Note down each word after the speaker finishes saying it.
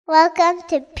Welcome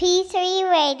to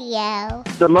P3 Radio.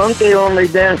 The monkey only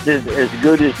dances as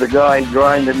good as the guy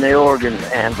grinding the organ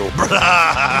handle.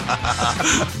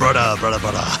 Brother.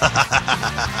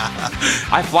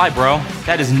 I fly, bro.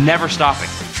 That is never stopping.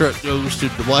 Truck goes to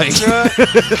Dwayne.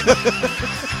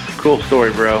 Cool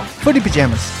story, bro. Footy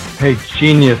pajamas. Hey, it's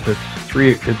genius. It's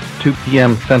 2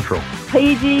 p.m. Central.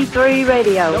 PG3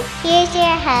 Radio. Here's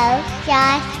your host,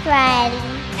 Josh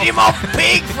Friday. Get him off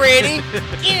big, Freddy.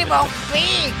 Get him off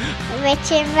big.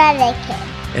 Richard Mullican.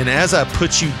 And as I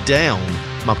put you down,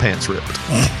 my pants ripped. It's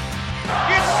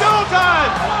showtime.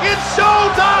 It's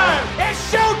showtime.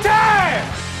 It's showtime.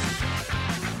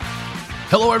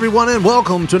 Hello, everyone, and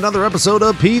welcome to another episode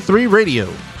of P3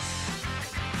 Radio.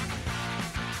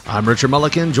 I'm Richard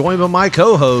Mullican, joined by my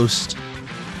co-host,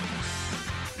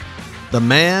 the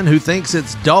man who thinks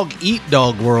it's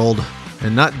dog-eat-dog world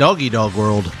and not doggy-dog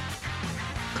world,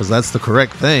 because that's the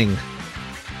correct thing.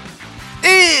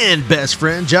 And best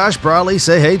friend Josh Brawley.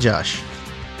 Say hey, Josh.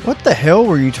 What the hell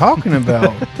were you talking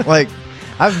about? Like,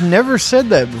 I've never said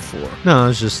that before. No,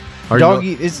 it's just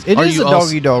Doggy. It is a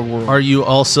doggy-dog world. Are you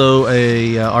also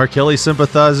a R. Kelly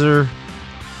sympathizer?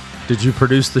 Did you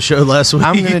produce the show last week?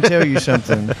 I'm going to tell you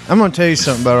something. I'm going to tell you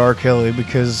something about R. Kelly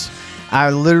because I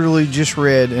literally just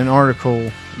read an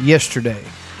article yesterday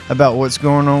about what's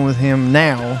going on with him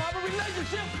now.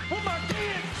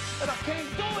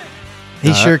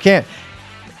 He sure can't.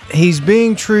 He's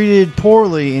being treated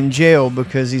poorly in jail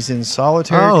because he's in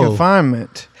solitary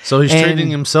confinement. So he's treating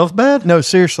himself bad? No,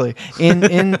 seriously. In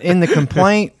the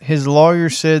complaint, his lawyer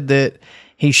said that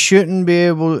he shouldn't be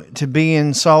able to be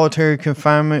in solitary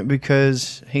confinement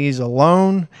because he's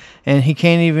alone and he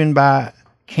can't even buy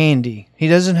candy. He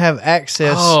doesn't have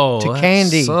access to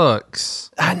candy.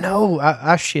 Sucks. I know.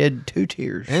 I shed 2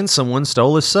 tears. And someone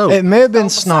stole his soap. It may have been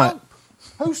snot.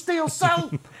 Who steals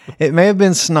soap? It may have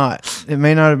been snot. It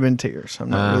may not have been tears.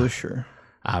 I'm not really sure.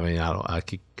 I mean, I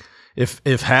could,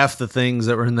 if half the things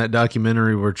that were in that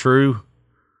documentary were true,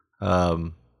 fuck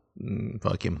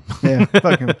him. Yeah,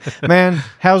 fuck him. Man,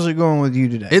 how's it going with you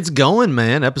today? It's going,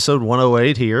 man. Episode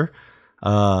 108 here.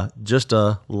 Just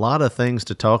a lot of things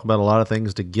to talk about, a lot of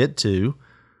things to get to.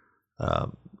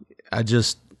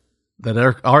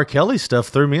 That R. Kelly stuff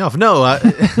threw me off. No,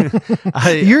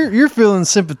 you're feeling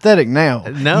sympathetic now.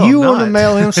 No, you I'm want to not.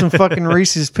 mail him some fucking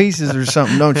Reese's Pieces or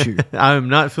something, don't you? I'm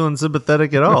not feeling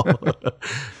sympathetic at all.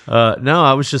 No,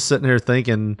 I was just sitting here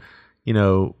thinking,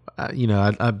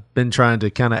 I've been trying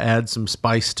to kind of add some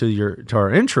spice to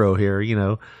our intro here.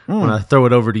 When I throw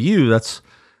it over to you, that's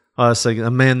I was saying a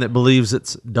man that believes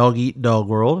it's dog-eat-dog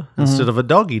world instead of a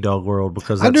dog-eat-dog world,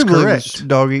 because that's I do believe correct. it's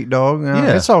dog-eat-dog.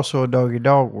 Yeah. It's also a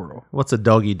dog-eat-dog world. What's a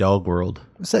dog-eat-dog world?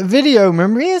 It's that video,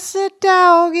 remember? It's a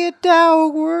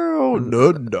dog-eat-dog world.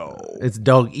 No, dog. It's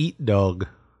dog-eat-dog.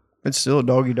 It's still a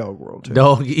dog-eat-dog world, too.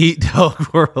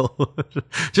 Dog-eat-dog world.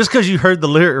 Just because you heard the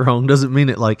lyric wrong doesn't mean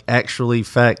it actually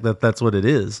fact that's what it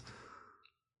is.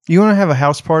 You want to have a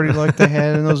house party like they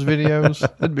had in those videos?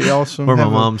 That'd be awesome. Where my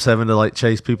mom's having to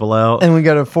chase people out. And we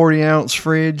got a 40-ounce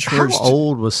fridge. How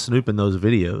old was Snoop in those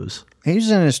videos? He was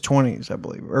in his 20s, I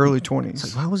believe. Early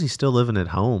 20s. Why was he still living at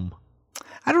home?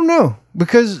 I don't know.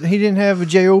 Because he didn't have a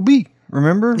job,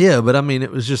 remember? Yeah, but I mean,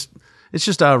 it's just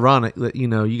ironic that,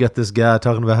 you got this guy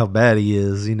talking about how bad he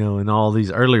is, in all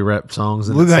these early rap songs.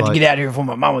 And we're going to get out of here before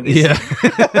my mama gets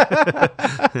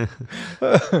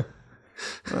here.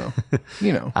 Well,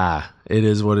 it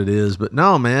is what it is. But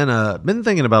no, man, I've been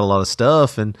thinking about a lot of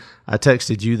stuff, and I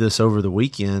texted you this over the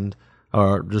weekend,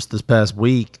 or just this past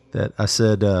week, that I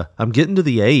said, I'm getting to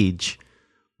the age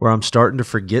where I'm starting to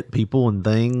forget people and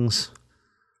things.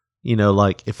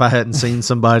 If I hadn't seen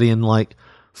somebody in 4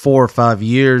 or 5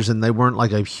 years and they weren't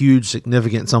a huge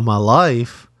significance on my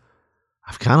life,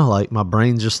 I've kind of my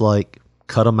brain just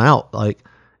cut them out.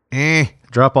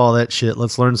 Drop all that shit.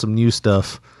 Let's learn some new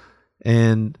stuff.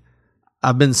 And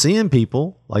I've been seeing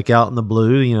people out in the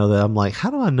blue, that I'm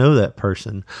how do I know that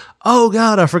person? Oh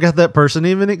God, I forgot that person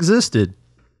even existed.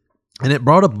 And it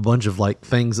brought up a bunch of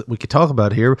things that we could talk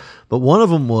about here. But one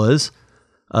of them was,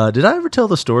 did I ever tell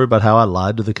the story about how I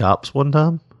lied to the cops one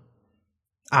time?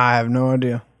 I have no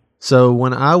idea. So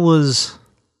when I was,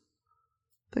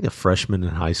 I think, a freshman in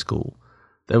high school,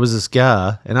 there was this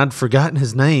guy, and I'd forgotten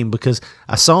his name because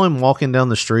I saw him walking down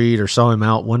the street or saw him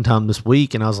out one time this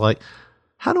week, and I was like,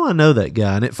 how do I know that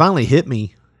guy? And it finally hit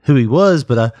me who he was,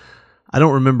 but I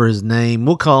don't remember his name.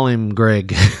 We'll call him Greg.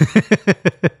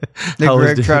 Did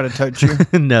Greg try to touch you?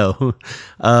 No.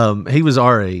 He was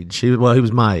our age. He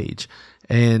was my age.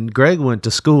 And Greg went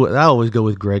to school. I always go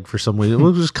with Greg for some reason.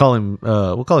 We'll just call him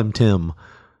Tim.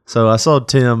 So I saw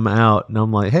Tim out, and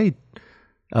I'm like, hey,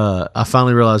 I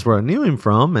finally realized where I knew him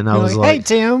from, and I You're was like, hey, like,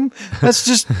 Tim, that's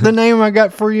just the name I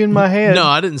got for you in my head. no,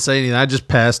 I didn't say anything. I just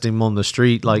passed him on the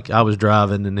street, like I was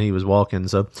driving and he was walking.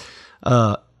 So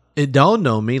it dawned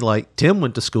on me, like, Tim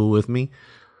went to school with me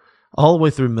all the way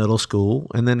through middle school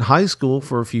and then high school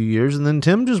for a few years, and then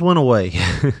Tim just went away.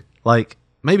 Like,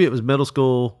 maybe it was middle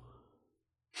school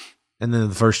and then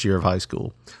the first year of high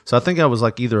school. So I think I was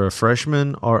like either a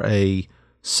freshman or a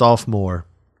sophomore.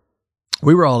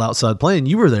 We were all outside playing.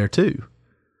 You were there too.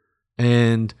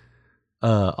 And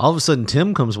all of a sudden,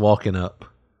 Tim comes walking up,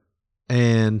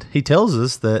 and he tells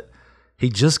us that he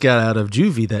just got out of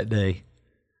juvie that day.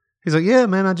 He's like, yeah,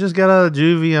 man, I just got out of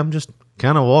juvie. I'm just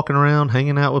kind of walking around,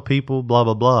 hanging out with people, blah,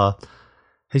 blah, blah.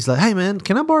 He's like, hey, man,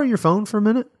 can I borrow your phone for a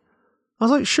minute? I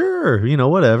was like, sure,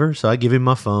 whatever. So I give him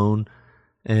my phone,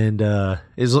 and it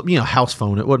was, house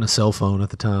phone. It wasn't a cell phone at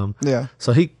the time. Yeah.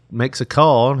 So he makes a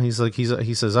call, and he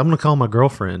says, I'm going to call my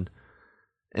girlfriend.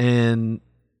 And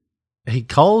he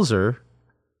calls her,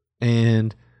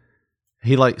 and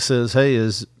he says, hey,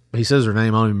 he says her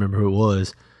name. I don't even remember who it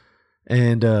was.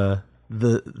 And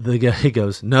the guy, he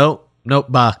goes, nope,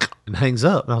 bye, and hangs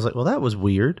up. And I was like, well, that was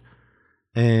weird.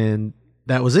 And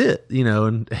that was it,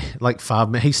 and like 5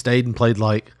 minutes, he stayed and played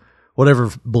like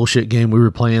whatever bullshit game we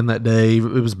were playing that day. It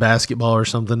was basketball or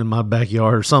something in my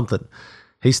backyard or something.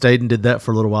 He stayed and did that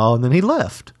for a little while, and then he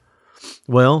left.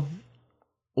 Well,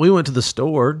 we went to the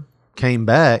store, came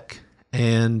back,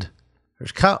 and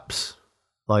there's cops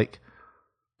that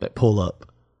pull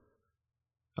up.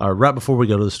 Right before we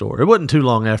go to the store. It wasn't too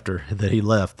long after that he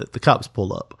left that the cops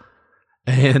pull up.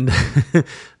 And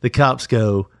the cops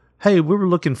go, hey, we were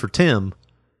looking for Tim.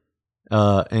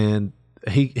 And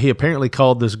he apparently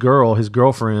called this girl, his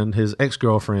girlfriend, his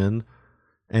ex-girlfriend,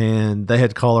 and they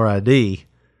had caller ID.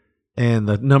 And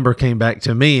the number came back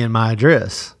to me and my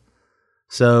address.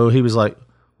 So he was like,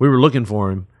 we were looking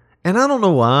for him. And I don't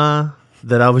know why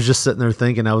that I was just sitting there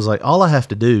thinking, I was like, all I have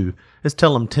to do is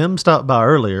tell them Tim stopped by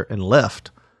earlier and left.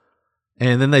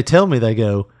 And then they tell me, they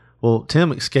go, well,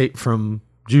 Tim escaped from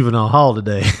juvenile hall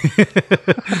today.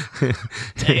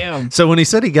 Damn. So when he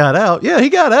said he got out, yeah, he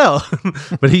got out.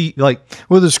 But he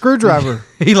with a screwdriver.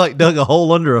 He dug a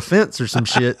hole under a fence or some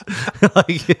shit.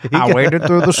 I waded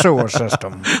through the sewer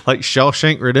system. Like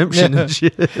Shawshank Redemption and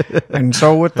shit. And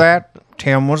so with that,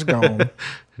 Tim was gone.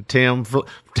 Tim, what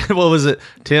was it?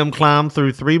 Tim climbed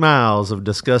through 3 miles of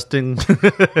disgusting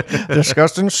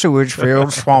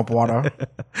sewage-filled swamp water.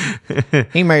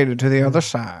 He made it to the other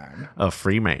side. A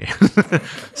free man.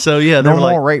 So yeah, no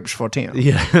more rapes for Tim.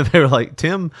 Yeah, they were like,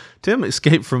 Tim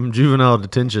escaped from juvenile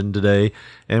detention today,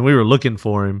 and we were looking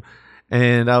for him.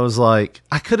 And I was like,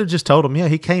 I could have just told him, yeah,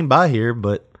 he came by here,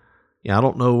 but yeah, I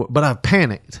don't know. But I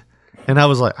panicked. And I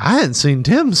was like, I hadn't seen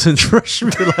Tim since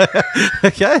freshman.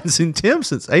 I hadn't seen Tim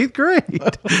since 8th grade.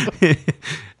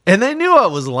 And they knew I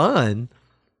was lying.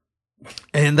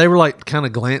 And they were kind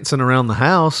of glancing around the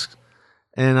house.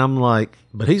 And I'm like,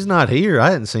 but he's not here.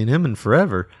 I hadn't seen him in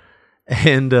forever.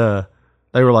 And they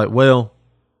were like, well,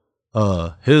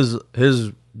 his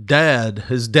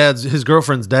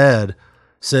girlfriend's dad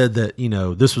said that,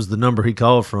 this was the number he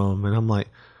called from. And I'm like,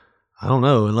 I don't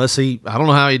know, I don't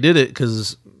know how he did it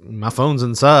because my phone's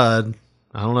inside.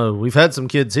 I don't know. We've had some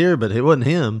kids here, but it wasn't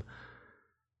him.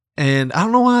 And I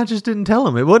don't know why I just didn't tell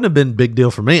him. It wouldn't have been a big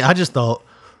deal for me. I just thought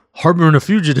harboring a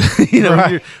fugitive,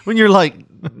 right. when you're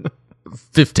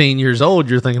 15 years old,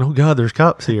 you're thinking, oh God, there's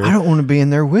cops here. I don't want to be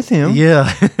in there with him.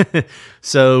 Yeah.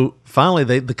 So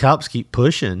finally the cops keep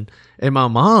pushing. And my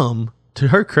mom, to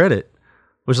her credit,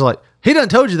 was like, he done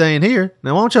told you they ain't here.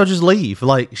 Now why don't y'all just leave?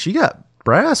 She got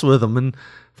brass with them, and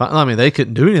they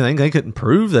couldn't do anything. They couldn't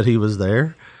prove that he was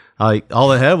there. All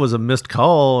they had was a missed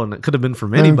call, and it could have been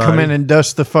from anybody. Come in and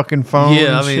dust the fucking phone.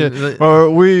 Yeah,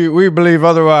 we believe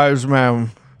otherwise,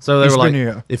 ma'am. So they were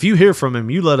like, if you hear from him,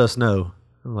 you let us know.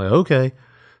 I'm like, okay.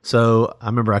 So I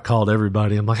remember I called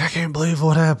everybody. I'm like, I can't believe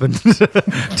what happened.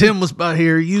 Tim was by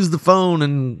here, used the phone,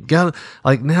 and got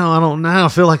now I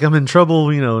feel like I'm in trouble,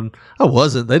 and I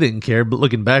wasn't. They didn't care, but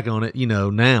looking back on it,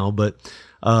 now,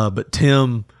 but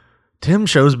Tim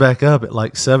shows back up at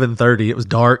 7:30. It was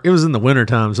dark. It was in the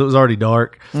wintertime, so it was already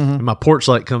dark. Mm-hmm. And my porch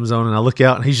light comes on, and I look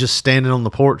out, and he's just standing on the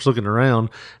porch looking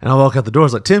around. And I walk out the door. I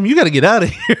was like, Tim, you got to get out of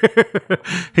here.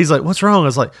 He's like, what's wrong? I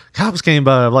was like, cops came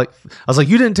by. I was like,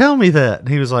 you didn't tell me that. And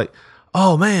he was like,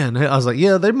 oh man, I was like,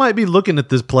 yeah, they might be looking at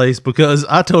this place because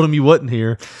I told them you wasn't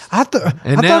here. I thought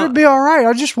now- it'd be all right.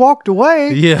 I just walked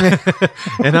away. Yeah.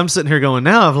 And I'm sitting here going,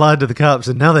 now I've lied to the cops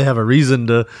and now they have a reason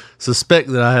to suspect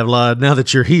that I have lied now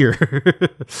that you're here.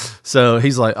 So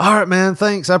he's like, all right, man,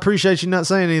 thanks. I appreciate you not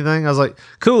saying anything. I was like,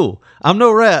 cool. I'm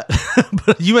no rat,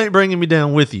 but you ain't bringing me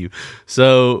down with you.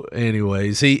 So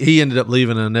anyways, he ended up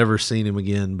leaving and I never seen him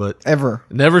again, but Ever.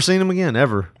 never seen him again,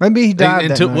 ever. Maybe he died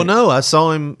that night. Well, no, I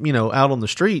saw him, out on the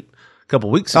street a couple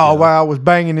weeks ago. Oh, wow. I was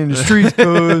banging in the streets,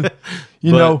 cuz,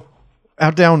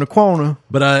 out there on the corner.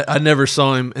 But I never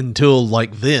saw him until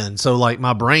like then. So like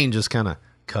my brain just kind of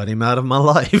cut him out of my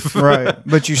life. Right.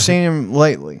 But you seen him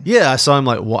lately. Yeah, I saw him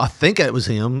like, well, I think it was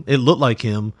him. It looked like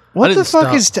him. What the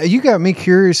fuck is... you got me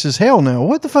curious as hell now.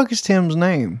 What the fuck is Tim's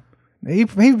name? He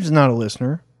was not a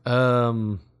listener.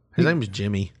 His name was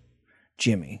Jimmy.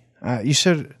 Jimmy. You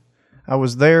said I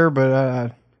was there,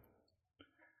 but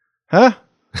huh?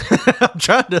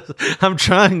 I'm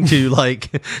trying to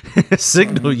like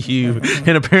signal you,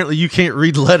 and apparently you can't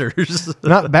read letters.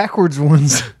 Not backwards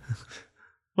ones.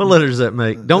 What letters does that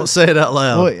make? Don't say it out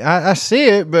loud. Well, I see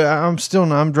it, but I'm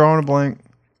drawing a blank.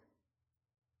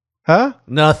 Huh?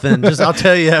 Nothing. Just I'll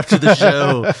tell you after the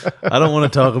show. I don't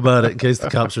want to talk about it in case the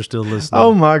cops are still listening.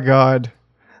 Oh my God.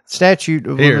 Statute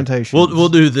of limitations. We'll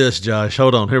do this, Josh.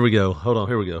 Hold on. Here we go.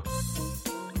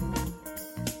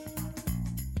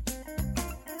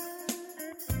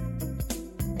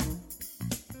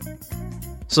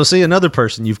 So see another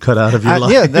person you've cut out of your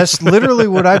life. Yeah, that's literally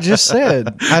what I just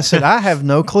said. I said, I have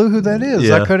no clue who that is.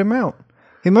 Yeah. I cut him out.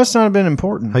 He must not have been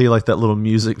important. How you like that little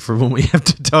music for when we have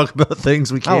to talk about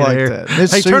things we can't I like hear? that.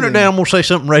 It's Hey, turn it soothing. down. We'll say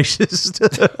something racist.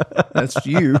 That's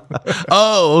you.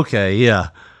 Oh, okay. Yeah.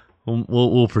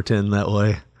 We'll pretend that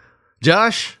way.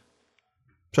 Josh,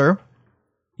 Sir?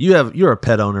 you're a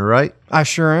pet owner, right? I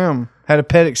sure am. Had a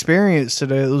pet experience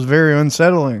today. It was very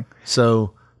unsettling.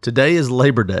 So today is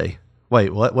Labor Day.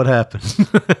 Wait, what? What happened?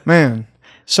 Man.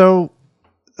 So,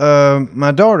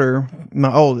 my daughter,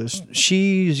 my oldest,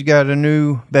 she's got a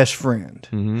new best friend.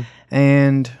 Mm-hmm.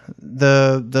 And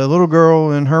the little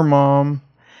girl and her mom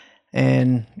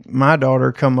and my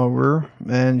daughter come over,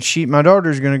 and my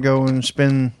daughter's going to go and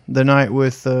spend the night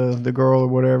with the girl or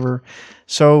whatever.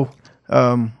 So,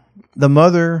 the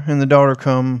mother and the daughter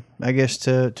come, I guess,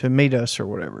 to meet us or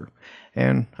whatever.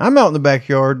 And I'm out in the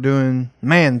backyard doing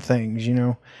man things,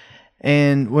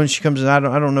 And when she comes in, I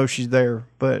don't know she's there,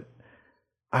 but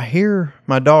I hear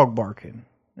my dog barking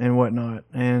and whatnot,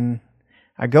 and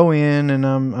I go in and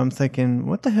I'm thinking,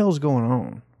 what the hell's going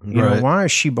on? Right. Why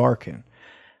is she barking?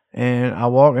 And I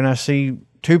walk and I see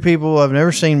two people I've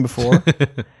never seen before,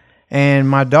 and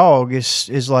my dog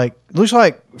is like, looks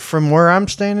like from where I'm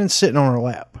standing, sitting on her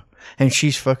lap, and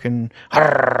she's fucking,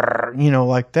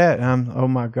 like that. And oh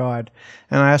my God.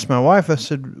 And I asked my wife, I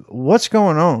said, what's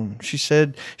going on? She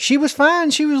said, she was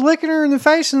fine. She was licking her in the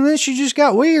face and then she just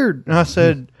got weird. And I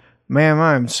said, ma'am,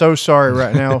 I'm so sorry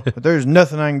right now, but there's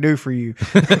nothing I can do for you.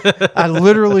 I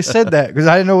literally said that because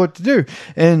I didn't know what to do.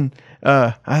 And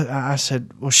I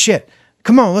said, well, shit.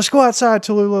 Come on, let's go outside,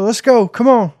 Tallulah. Let's go. Come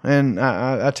on. And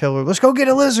I tell her, let's go get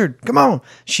a lizard. Come on.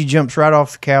 She jumps right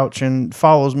off the couch and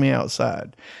follows me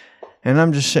outside. And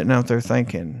I'm just sitting out there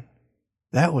thinking,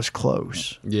 that was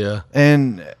close. Yeah.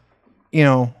 And,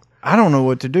 I don't know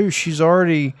what to do. She's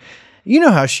already, you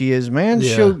know how she is, man.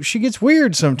 Yeah. She gets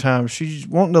weird sometimes. She's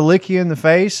wanting to lick you in the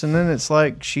face, and then it's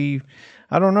like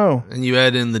I don't know. And you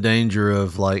add in the danger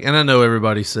of like, and I know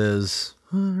everybody says,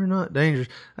 they're not dangerous.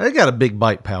 They got a big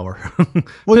bite power.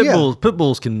 Well, Pit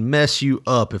bulls can mess you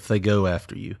up if they go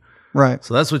after you. Right.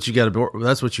 So that's what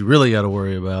you really got to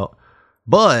worry about.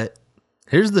 But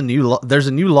here's the new law. There's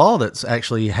a new law that's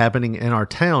actually happening in our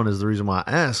town is the reason why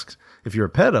I asked if you're a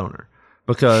pet owner.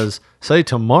 Because say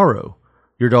tomorrow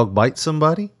your dog bites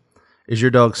somebody, is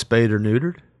your dog spayed or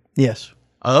neutered? Yes.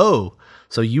 Oh,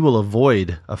 so you will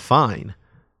avoid a fine.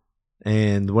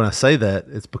 And when I say that,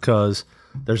 it's because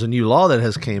there's a new law that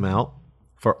has came out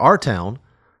for our town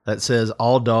that says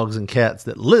all dogs and cats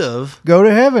that live Go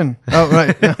to heaven. Oh,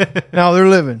 right. No, they're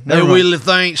living. they Never mind. will if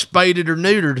they ain't spaded or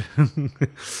neutered.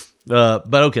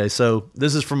 But okay, so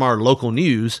this is from our local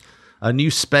news. A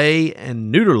new spay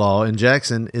and neuter law in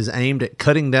Jackson is aimed at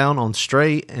cutting down on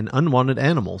stray and unwanted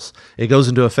animals. It goes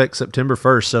into effect September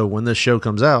 1st. So when this show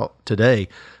comes out today,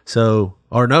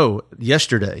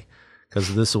 yesterday,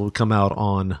 because this will come out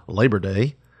on Labor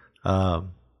Day.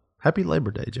 Happy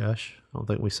Labor Day, Josh. I don't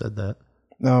think we said that.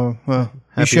 No, well, you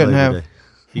Happy shouldn't Labor have. Day.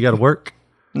 You got to work?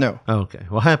 No. Okay.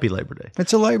 Well, happy Labor Day.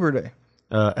 It's a Labor Day.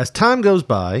 As time goes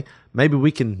by, maybe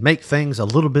we can make things a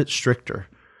little bit stricter.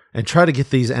 and try to get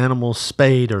these animals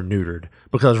spayed or neutered.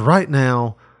 Because right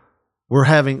now,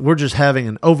 we're just having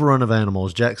an overrun of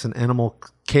animals. Jackson Animal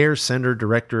Care Center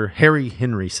Director Harry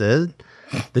Henry said,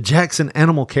 the Jackson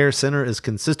Animal Care Center is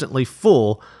consistently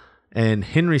full, and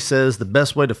Henry says the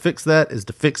best way to fix that is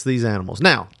to fix these animals.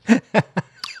 Now,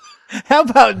 how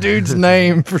about dude's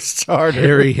name for starters?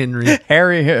 Harry Henry.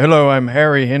 Hello, I'm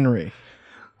Harry Henry.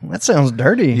 That sounds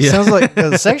dirty. Yeah. Sounds like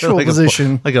a sexual like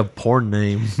position. like a porn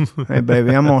name. Hey,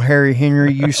 baby, I'm on Harry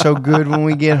Henry. You so good when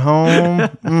we get home.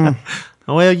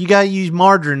 Well, you got to use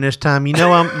margarine this time. You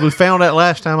know, we found out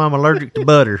last time I'm allergic to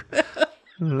butter.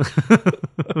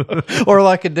 Or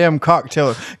like a damn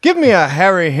cocktail. Give me a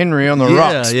Harry Henry on the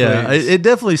rocks, Yeah. please. It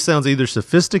definitely sounds either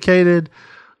sophisticated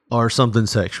or something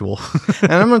sexual.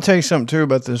 And I'm going to tell you something, too,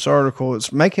 about this article.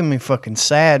 It's making me fucking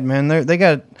sad, man. They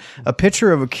got a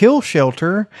picture of a kill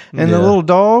shelter, and the little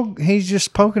dog, he's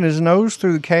just poking his nose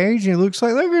through the cage, and he looks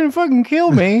like they're going to fucking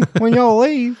kill me when y'all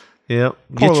leave. Yep.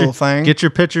 Poor little thing. Get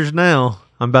your pictures now.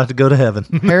 I'm about to go to heaven.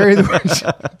 Harry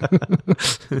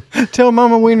Tell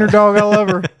Mama Wiener Dog I love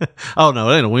her. Oh, no,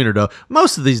 it ain't a wiener dog.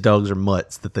 Most of these dogs are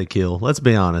mutts that they kill. Let's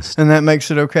be honest. And that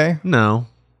makes it okay? No.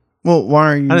 Well,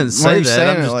 why are you? I didn't say that.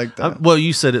 Saying I'm it like that? well,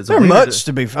 you said it's They're a wiener mutts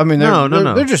to be. I mean, No.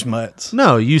 They're just mutts.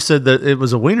 No, you said that it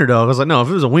was a wiener dog. I was like, no, if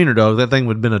it was a wiener dog, that thing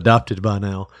would have been adopted by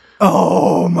now.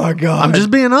 Oh my god! I'm just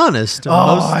being honest.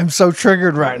 I'm so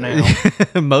triggered right now.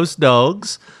 Most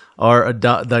dogs are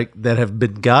that have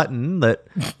been gotten that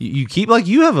you keep. Like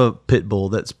you have a pit bull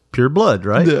that's pure blood,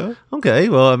 right? Yeah. Okay.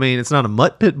 Well, I mean, it's not a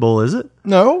mutt pit bull, is it?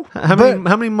 No. How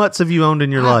many mutts have you owned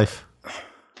in your life?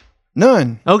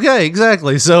 None. Okay,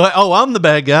 exactly. So, I'm the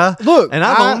bad guy. Look, and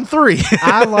I've owned 3.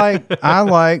 I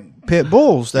like pit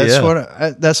bulls.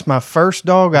 That's that's my first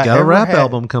dog I Got ever a rap had.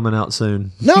 album coming out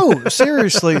soon. No,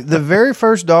 seriously, the very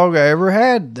first dog I ever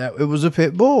had, it was a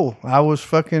pit bull. I was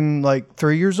fucking like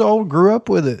 3 years old, grew up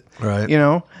with it. Right. You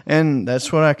know, and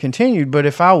that's what I continued. But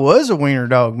if I was a wiener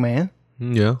dog, man,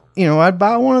 Yeah. you know, I'd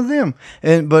buy one of them.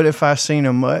 But if I seen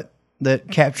a mutt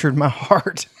that captured my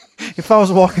heart, if I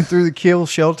was walking through the kill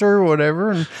shelter or whatever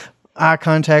and eye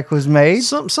contact was made.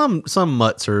 Some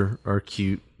mutts are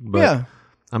cute, but Yeah.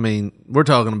 I mean, we're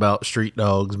talking about street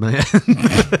dogs, man.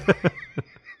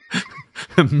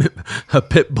 A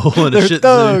pit bull and a They're shih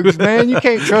thugs, tzu. man. You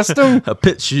can't trust them. A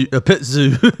pit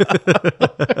zoo.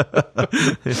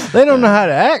 They don't know how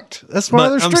to act. That's why But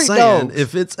they're I'm street saying, dogs.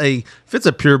 if it's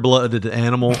a pure blooded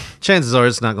animal, chances are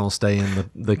it's not going to stay in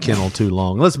the kennel too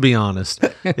long. Let's be honest.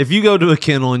 If you go to a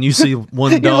kennel and you see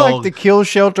one You're dog, like the kill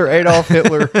shelter Adolf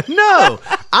Hitler. no,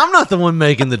 I'm not the one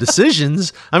making the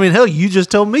decisions. I mean, hell, you just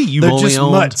told me you've They're only just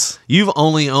owned mutts. you've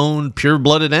only owned pure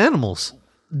blooded animals.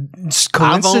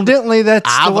 Coincidentally,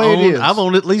 that's the way it is. I've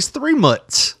owned at least 3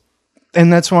 mutts.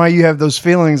 And that's why you have those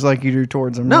feelings like you do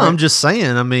towards them. No, right? I'm just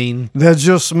saying. I mean, They're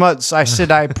just mutts. I said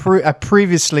I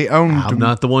previously owned I'm them.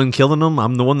 not the one killing them.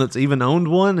 I'm the one that's even owned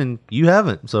one, and you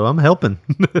haven't. So I'm helping.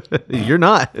 You're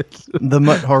not. The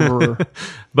mutt harborer.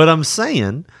 But I'm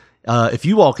saying, if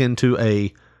you walk into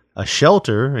a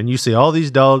shelter and you see all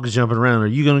these dogs jumping around, are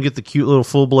you going to get the cute little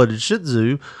full-blooded Shih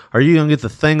Tzu? Or are you going to get the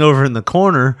thing over in the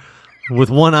corner with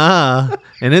one eye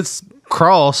and it's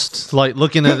crossed, like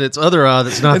looking at its other eye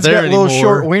that's not It's there got anymore? little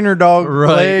short wiener dog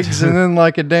Right. legs and then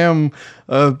like a damn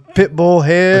pit bull A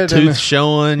head. tooth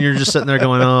showing. You're just sitting there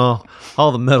going, oh,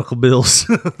 all the medical bills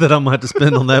that I'm going to have to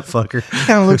spend on that fucker.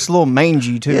 Kind of looks a little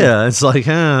mangy too. Yeah, it's like,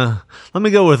 let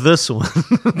me go with this one.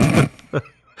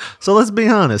 So let's be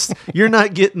honest. You're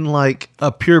not getting like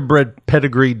a purebred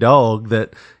pedigree dog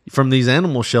that from these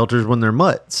animal shelters when they're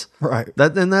mutts. Right.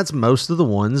 And that's most of the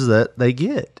ones that they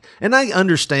get. And I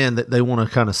understand that they want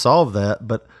to kind of solve that,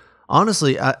 but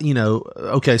honestly,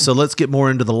 okay, so let's get more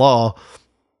into the law.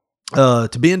 To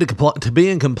be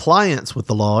in compliance with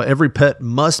the law, every pet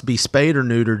must be spayed or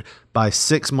neutered by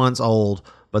 6 months old,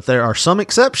 but there are some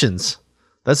exceptions.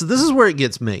 This is where it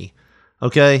gets me.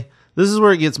 Okay? This is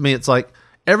where it gets me. It's like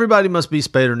everybody must be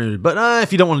spayed or neutered. But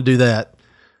if you don't want to do that,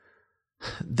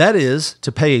 that is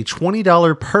to pay a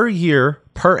 $20 per year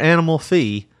per animal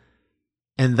fee,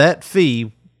 and that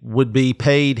fee would be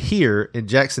paid here in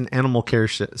Jackson Animal Care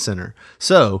Center.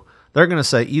 So they're going to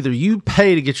say either you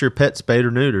pay to get your pet spayed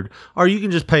or neutered, or you can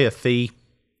just pay a fee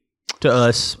to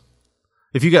us.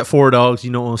 If you got 4 dogs,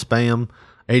 you don't want to spay them,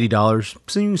 $80.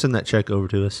 So you can send that check over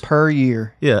to us Per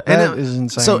year. Yeah, That is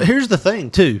insane. So here's the thing,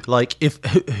 too. Like,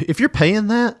 if you're paying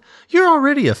that, you're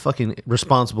already a fucking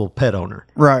responsible pet owner.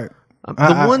 Right.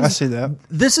 I see that.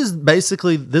 This is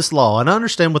basically this law, and I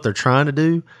understand what they're trying to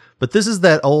do, but this is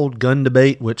that old gun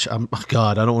debate, which I don't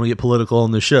want to get political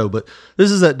on this show, but this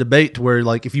is that debate where,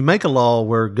 like, if you make a law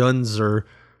where guns are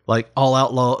like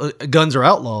all guns are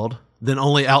outlawed, then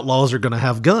only outlaws are going to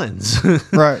have guns.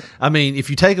 Right. I mean, if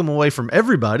you take them away from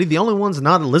everybody, the only ones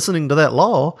not listening to that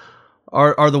law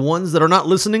are the ones that are not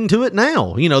listening to it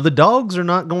now. You know, the dogs are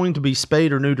not going to be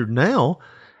spayed or neutered now.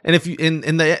 And if you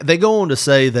and they go on to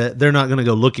say that they're not going to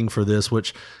go looking for this,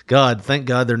 which thank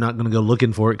God they're not going to go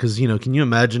looking for it, because can you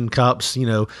imagine cops?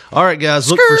 All right, guys,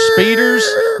 look for speeders,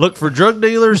 look for drug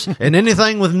dealers, and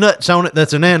anything with nuts on it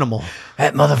that's an animal.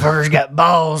 That motherfucker's got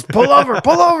balls. Pull over,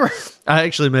 pull over. I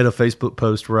actually made a Facebook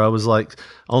post where I was like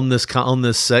on this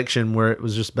section where it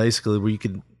was just basically where you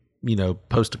could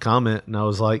post a comment, and I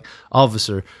was like,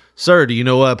 "Officer, sir, do you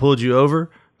know why I pulled you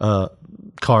over?"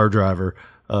 Car driver.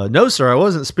 No, sir, I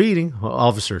wasn't speeding.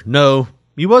 Officer, no,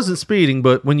 you wasn't speeding,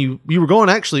 but when you were going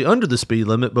actually under the speed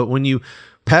limit, but when you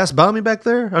passed by me back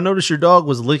there, I noticed your dog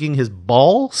was licking his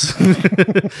balls.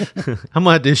 I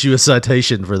might have to issue a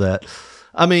citation for that.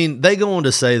 I mean, they go on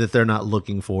to say that they're not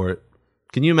looking for it.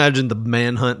 Can you imagine the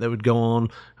manhunt that would go on?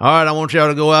 All right, I want y'all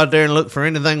to go out there and look for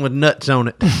anything with nuts on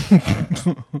it.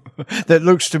 That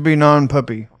looks to be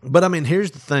non-puppy. But I mean,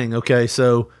 here's the thing. Okay,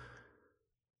 so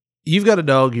you've got a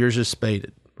dog, yours is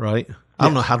spaded. Right? I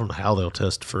don't know how they'll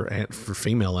test for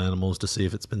female animals to see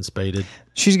if it's been spaded.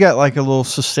 She's got like a little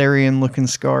cesarean looking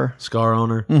scar on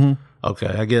her. Mm-hmm. Okay,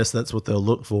 I guess that's what they'll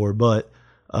look for. But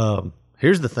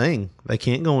here's the thing: they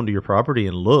can't go onto your property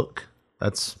and look.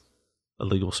 That's a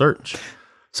legal search.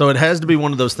 So it has to be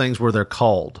one of those things where they're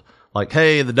called. Like,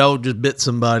 hey, the dog just bit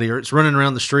somebody, or it's running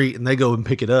around the street, and they go and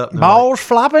pick it up. Balls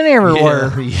flopping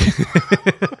everywhere. Yeah.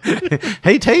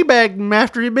 Hey, teabagged him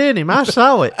after he bit him. I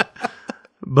saw it.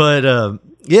 But,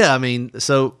 I mean,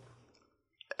 so,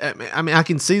 I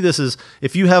can see this as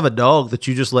if you have a dog that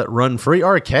you just let run free,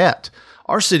 or a cat.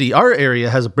 Our area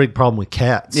has a big problem with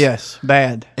cats. Yes,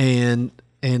 bad. And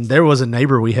there was a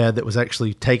neighbor we had that was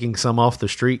actually taking some off the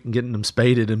street and getting them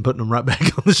spaded and putting them right back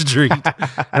on the street.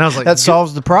 And I was like, that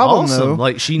solves the problem, awesome. though.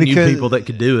 Like, she knew people that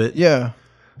could do it. Yeah.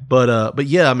 But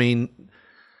yeah, I mean,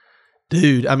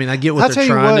 dude, I get what they're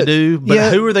trying to do,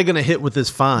 but who are they going to hit with this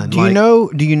fine? Do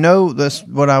you know, that's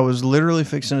what I was literally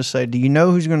fixing to say. Do you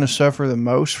know who's going to suffer the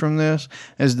most from this?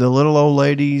 Is the little old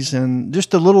ladies and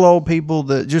just the little old people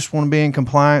that just want to be in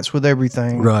compliance with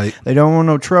everything. Right. They don't want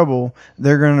no trouble.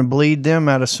 They're going to bleed them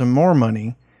out of some more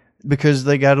money because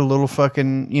they got a little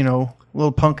fucking,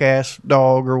 little punk ass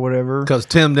dog or whatever. Because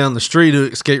Tim down the street who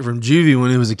escaped from juvie when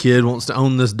he was a kid wants to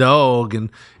own this dog, and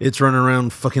it's running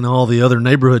around fucking all the other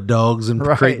neighborhood dogs and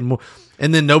creating more.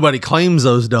 And then nobody claims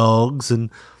those dogs. And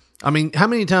I mean, how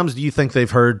many times do you think they've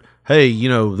heard, hey,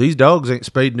 these dogs ain't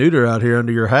spayed neuter out here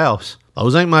under your house?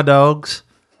 Those ain't my dogs.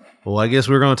 Well, I guess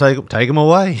we're going to take them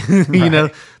away.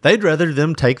 Right. They'd rather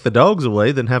them take the dogs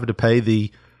away than have to pay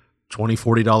the $20,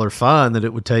 $40 fine that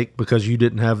it would take because you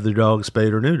didn't have the dog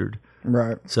spayed or neutered.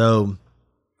 Right. So,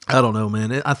 I don't know,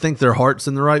 man. I think their heart's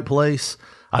in the right place.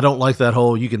 I don't like that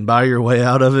whole you can buy your way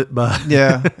out of it. But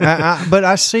yeah, but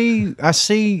I see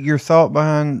your thought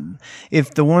behind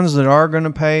if the ones that are going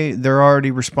to pay, they're already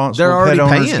responsible pet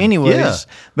owners anyways,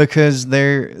 because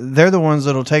they're the ones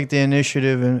that'll take the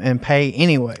initiative and pay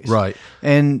anyways. Right.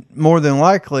 And more than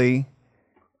likely,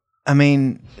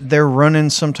 they're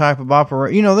running some type of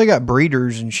operation. They got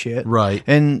breeders and shit. Right.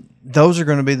 And those are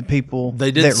going to be the people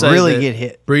that really get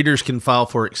hit. Breeders can file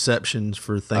for exceptions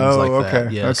for things like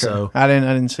that. Yeah, okay. So I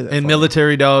didn't see that. And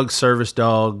military dogs, service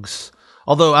dogs.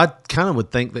 Although I kind of would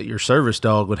think that your service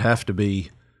dog would have to be.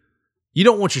 You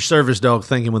don't want your service dog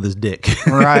thinking with his dick.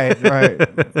 Right.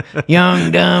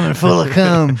 Young, dumb, and full of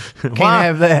cum. Can't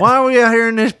have that. Why are we out here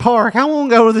in this park? I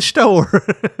want to go to the store.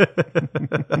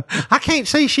 I can't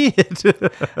see shit.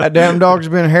 That damn dog's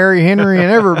been Harry, Henry,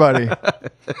 and everybody.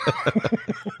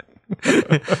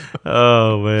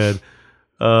 Oh, man.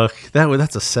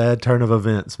 That's a sad turn of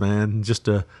events, man. Just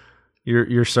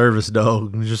your service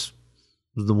dog just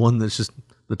the one that's just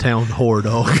the town whore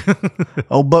dog.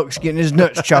 Old Buck's getting his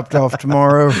nuts chopped off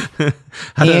tomorrow.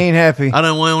 He ain't happy. I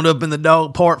done wound up in the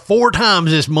dog park 4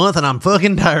 times this month, and I'm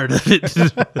fucking tired of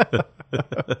it.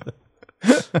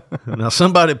 Now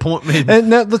somebody point me. And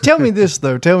now, tell me this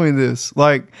though. Tell me this.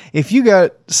 Like, if you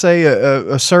got, say,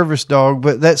 a service dog,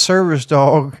 but that service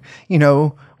dog,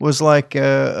 was like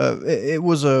it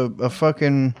was a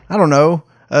fucking, I don't know,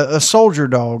 a soldier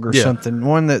dog or something,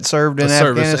 one that served in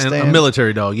Afghanistan. And a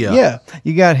military dog, yeah. Yeah,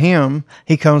 you got him.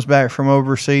 He comes back from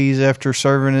overseas after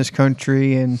serving his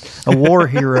country and a war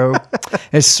hero.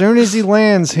 As soon as he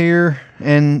lands here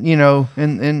and,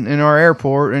 in our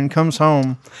airport and comes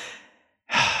home,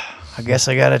 I guess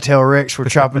I got to tell Rex we're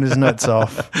chopping his nuts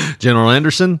off. General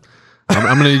Anderson, I'm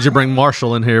going to need you to bring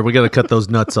Marshall in here. We got to cut those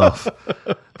nuts off.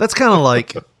 That's kind of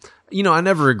like... I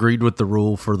never agreed with the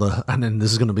rule for and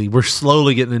this is going to be, we're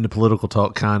slowly getting into political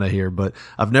talk kind of here, but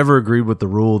I've never agreed with the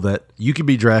rule that you can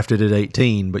be drafted at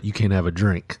 18, but you can't have a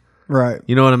drink. Right.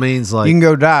 You know what I mean? It's like, you can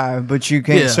go die, but you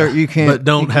can't. You can't. But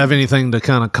don't have anything to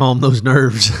kind of calm those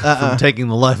nerves from taking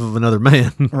the life of another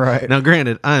man. Right. Now,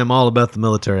 granted, I am all about the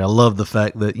military. I love the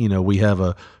fact that we have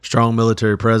a strong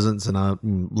military presence, and I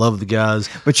love the guys.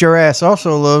 But your ass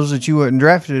also loves that you wasn't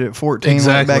drafted at 14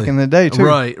 Exactly. like back in the day too.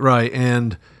 Right.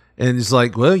 And it's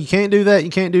like, well, you can't do that.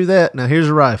 You can't do that. Now, here's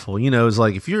a rifle. It's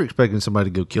like if you're expecting somebody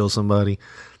to go kill somebody,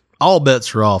 all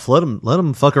bets are off. Let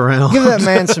them fuck around. Give that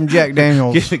man some Jack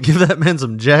Daniels. Give that man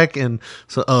some Jack and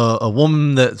a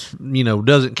woman that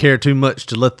doesn't care too much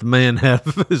to let the man have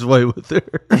his way with her.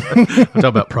 I'm talking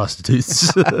about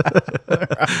prostitutes.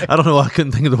 I don't know why I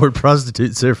couldn't think of the word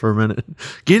prostitutes there for a minute.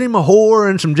 Get him a whore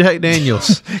and some Jack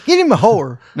Daniels. Get him a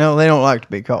whore. No, they don't like to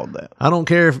be called that. I don't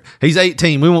care if he's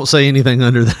 18. We won't say anything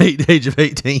under the age of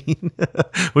 18.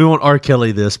 We won't R.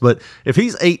 Kelly this, but if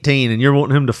he's 18 and you're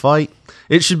wanting him to fight,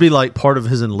 it should be like part of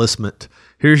his enlistment.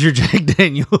 Here's your Jack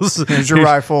Daniels. Here's your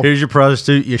rifle. Here's your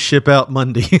prostitute. You ship out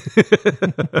Monday.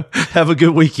 Have a good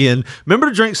weekend. Remember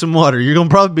to drink some water. You're going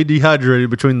to probably be dehydrated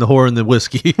between the whore and the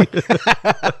whiskey.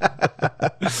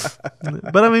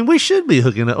 But, I mean, we should be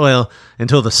hooking up, well,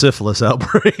 until the syphilis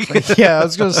outbreak. Yeah, I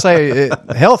was going to say,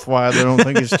 health-wise, I don't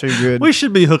think it's too good. We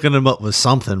should be hooking them up with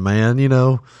something, man,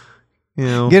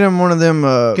 Get him one of them.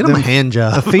 Get him a hand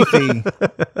job. Fifi.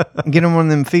 Get him one of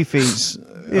them Fifis.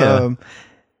 Yeah.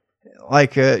 They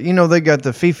got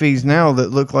the Fifis now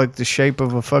that look like the shape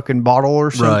of a fucking bottle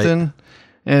or something. Right.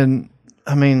 And,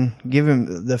 I mean, give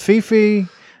him the Fifi,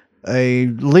 a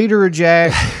liter of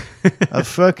Jack, a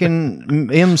fucking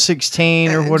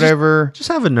M16 or whatever. Just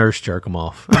have a nurse jerk them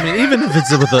off. I mean, even if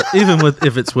it's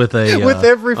with a with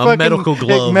every fucking medical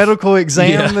glove, medical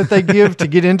exam that they give to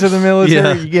get into the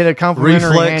military, you get a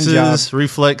complimentary hand job.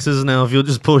 Reflexes. Now, if you'll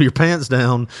just pull your pants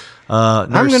down,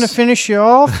 I'm going to finish you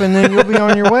off, and then you'll be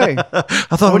on your way.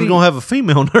 I thought we were going to have a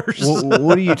female nurse.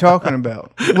 What are you talking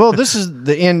about? Well, this is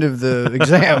the end of the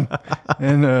exam,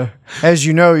 and as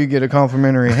you know, you get a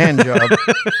complimentary hand job.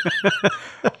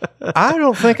 I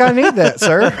don't think I need that,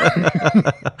 sir.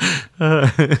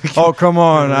 Oh, come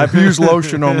on. I've used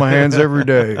lotion on my hands every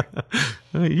day.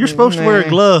 You're supposed to wear a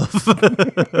glove.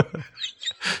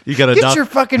 You got Get your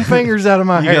fucking fingers out of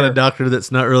my hair. You got a doctor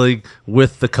that's not really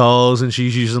with the cause, and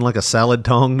she's using like a salad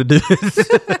tong to do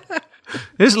it.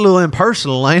 It's a little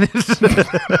impersonal, ain't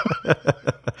it?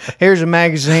 Here's a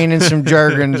magazine and some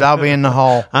Jergens. I'll be in the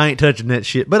hall. I ain't touching that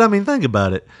shit. But I mean, think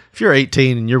about it. If you're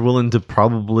 18 and you're willing to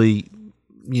probably,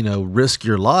 risk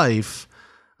your life,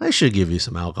 they should give you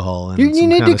some alcohol and you some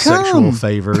need kind to of sexual come.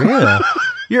 favor. Yeah.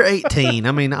 You're 18.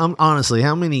 I mean, honestly,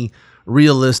 how many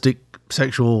realistic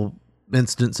sexual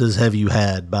instances have you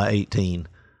had by 18?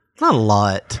 Not a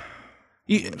lot.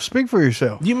 Speak for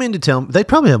yourself. You mean to tell me they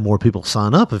probably have more people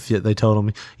sign up if they told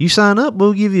them you sign up,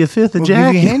 we'll give you a fifth of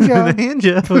Jack. Give you a hand job. A hand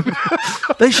job.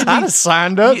 They should I'd have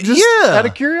signed up just out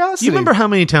of curiosity. You remember how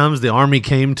many times the Army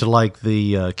came to like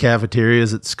the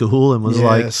cafeterias at school and was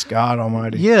like, "Yes, God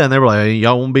Almighty." Yeah, and they were like, hey,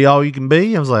 "Y'all want to be all you can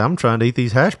be?" I was like, "I'm trying to eat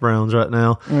these hash browns right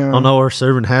now." Yeah. I know we're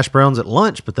serving hash browns at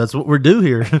lunch, but that's what we do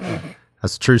here.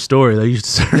 That's a true story. They used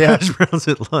to serve hash browns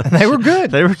at lunch. And they were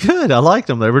good. They were good. I liked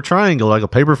them. They were triangle, like a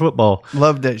paper football.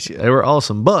 Loved that shit. They were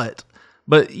awesome. But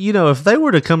if they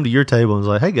were to come to your table and was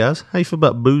like, "Hey guys, how you feel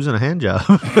about booze and a hand job?"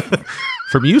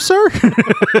 From you, sir?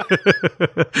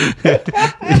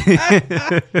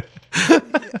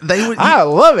 They would. I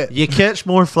love it. You catch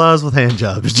more flies with hand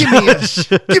jobs.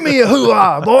 Give me a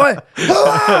hoo-ah, boy.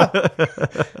 Hoo-ah.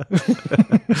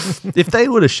 If they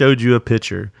would have showed you a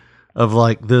picture of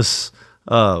like this,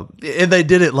 and they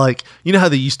did it like, how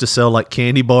they used to sell like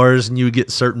candy bars, and you would get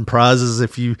certain prizes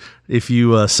if you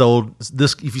sold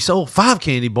this. If you sold 5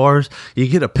 candy bars, you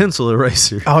get a pencil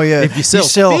eraser. Oh yeah. If you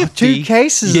sell 50, 2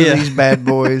 cases of these bad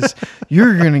boys,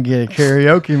 you're gonna get a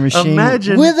karaoke machine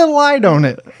with a light on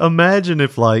it. Imagine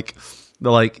if like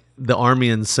the Army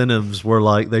incentives were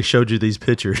like they showed you these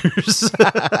pictures,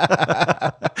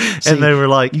 and they were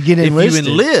like, you get enlisted. If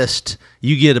you enlist,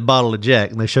 you get a bottle of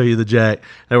Jack, and they show you the Jack.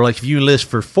 They were like, if you enlist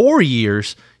for 4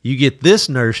 years, you get this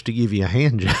nurse to give you a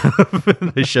hand job.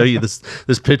 They show you this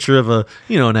picture of an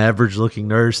average looking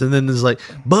nurse, and then there's like,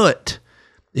 but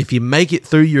if you make it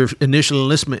through your initial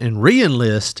enlistment and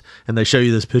re-enlist, and they show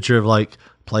you this picture of like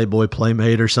Playboy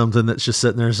Playmate or something that's just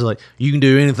sitting there. It's like, you can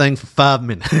do anything for 5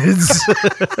 minutes.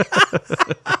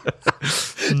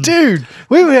 Dude,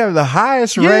 we would have the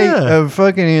highest rate Yeah. of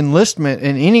fucking enlistment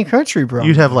in any country, bro.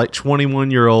 You'd have like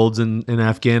 21-year-olds in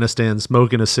Afghanistan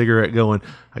smoking a cigarette going,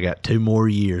 I got 2 more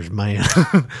years, man.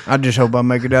 I just hope I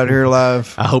make it out here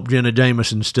alive. I hope Jenna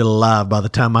Jameson's still alive by the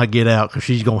time I get out because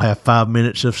she's going to have 5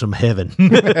 minutes of some heaven.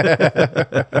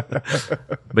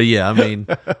 But yeah, I mean,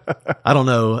 I don't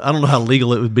know how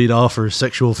legal it would be to offer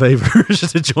sexual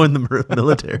favors to join the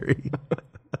military.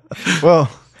 Well,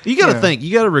 You got to think.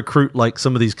 You got to recruit, like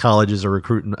some of these colleges are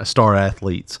recruiting star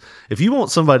athletes. If you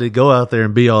want somebody to go out there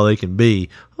and be all they can be,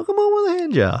 well, come on with a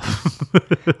hand job.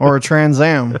 or a Trans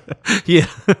Am. Yeah.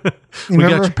 We got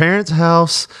remember? your parents'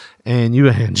 house and you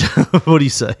a hand job. What do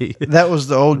you say? That was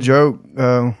the old joke.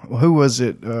 Who was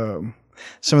it?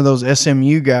 Some of those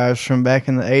SMU guys from back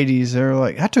in the 80s. They were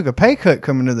like, I took a pay cut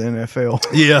coming to the NFL.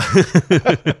 Yeah.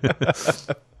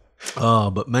 Oh,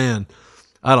 but man,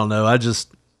 I don't know. I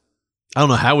don't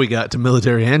know how we got to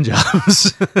military hand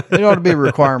jobs. It ought to be a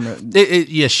requirement.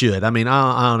 It should. I mean,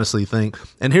 I honestly think,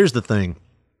 and here's the thing,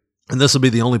 and this will be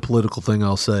the only political thing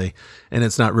I'll say, and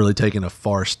it's not really taking a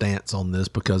far stance on this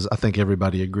because I think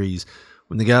everybody agrees.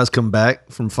 When the guys come back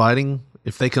from fighting,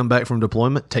 if they come back from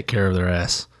deployment, take care of their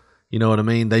ass. You know what I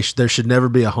mean? There should never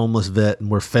be a homeless vet, and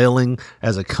we're failing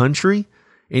as a country.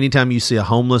 Anytime you see a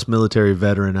homeless military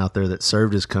veteran out there that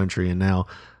served his country and now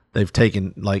they've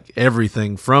taken like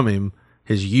everything from him,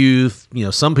 his youth,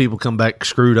 some people come back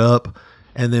screwed up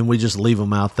and then we just leave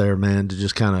them out there, man, to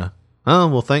just kind of, oh,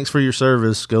 well, thanks for your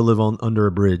service. Go live under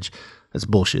a bridge. That's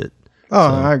bullshit.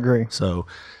 Oh, I agree. So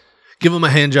give them a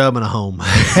hand job and a home.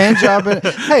 Hand job.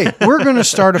 Hey, we're going to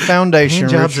start a foundation.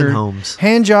 Hand jobs and Richard. homes.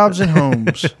 Hand jobs and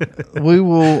homes. We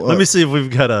will. Let me see if we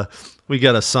got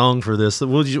a song for this.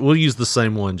 We'll use the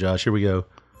same one, Josh. Here we go.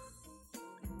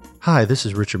 Hi, this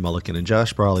is Richard Mulligan and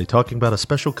Josh Brawley talking about a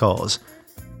special cause.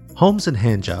 Homes and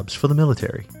hand jobs for the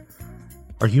military.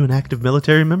 Are you an active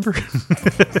military member?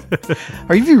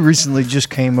 Or if you recently just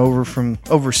came over from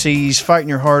overseas, fighting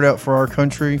your heart out for our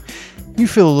country, you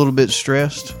feel a little bit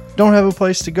stressed, don't have a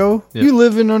place to go, Yep. You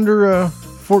living under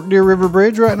Fork Deer River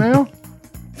Bridge right now,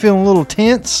 feeling a little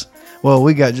tense? Well,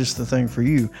 we got just the thing for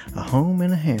you, a home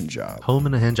and a hand job. Home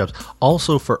and hand jobs.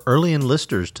 Also, for early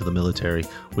enlisters to the military,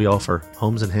 we offer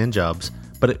homes and hand jobs,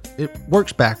 but it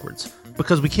works backwards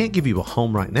because we can't give you a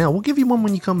home right now. We'll give you one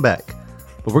when you come back,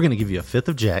 but we're going to give you a fifth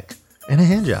of Jack and a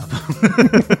hand job.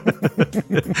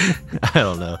 I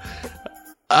don't know.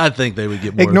 I think they would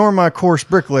get more. Ignore my coarse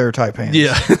bricklayer type hands.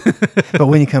 Yeah. But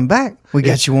when you come back, we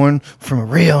got you one from a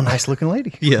real nice looking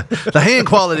lady. Yeah. The hand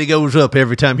quality goes up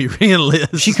every time you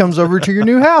re-enlist. She comes over to your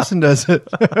new house and does it.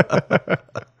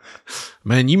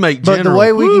 Man, you make But general. the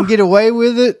way we can get away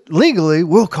with it legally,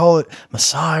 we'll call it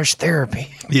massage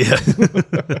therapy. Yeah.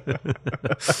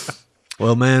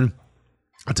 Well, man,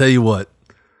 I'll tell you what.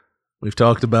 We've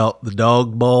talked about the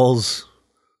dog balls.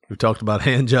 We've talked about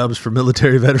hand jobs for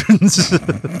military veterans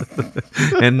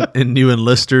and new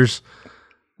enlisters.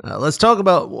 Let's talk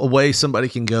about a way somebody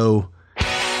can go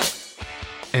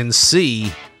and see.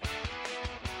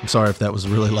 I'm sorry if that was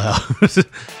really loud, but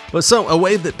a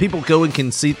way that people can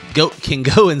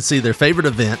go and see their favorite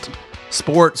event,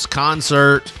 sports,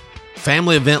 concert,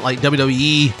 family event like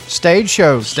WWE, Stage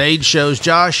shows.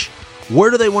 Josh,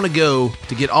 where do they want to go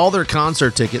to get all their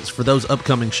concert tickets for those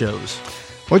upcoming shows?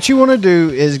 What you want to do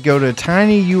is go to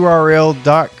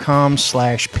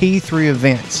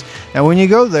tinyurl.com/P3events. Now, when you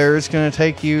go there, it's going to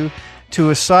take you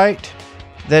to a site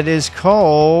that is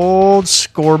called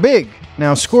Score Big.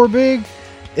 Now, Score Big,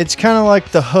 it's kind of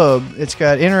like the hub. It's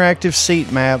got interactive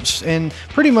seat maps and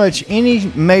pretty much any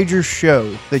major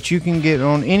show that you can get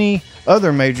on any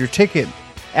other major ticket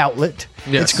outlet.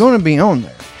 Yes. It's going to be on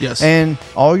there. Yes. And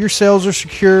all your sales are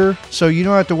secure, so you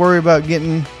don't have to worry about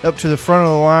getting up to the front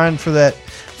of the line for that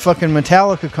fucking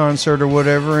Metallica concert or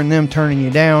whatever and them turning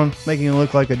you down, making you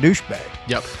look like a douchebag.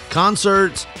 Yep.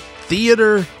 Concerts,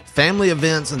 theater, family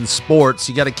events, and sports.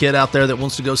 You got a kid out there that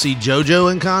wants to go see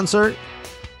JoJo in concert?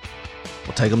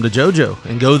 We'll take them to JoJo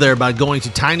and go there by going to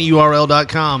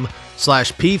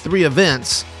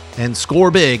tinyurl.com/P3events and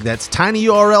score big. That's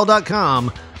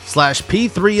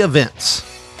tinyurl.com/P3events.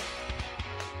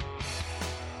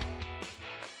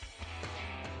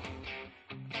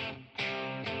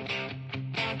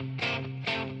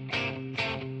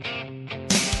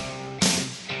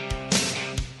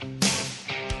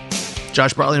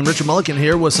 Josh Brawley and Richard Mulligan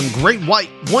here with some great white,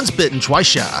 once bitten, twice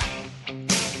shy.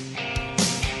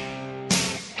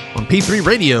 On P3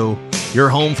 Radio, your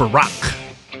home for rock.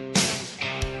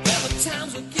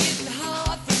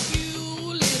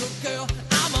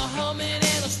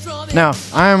 Now,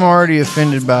 I am already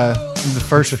offended by the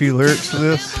first few lyrics of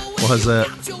this. What is that?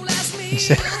 He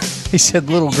said, He said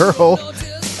little girl.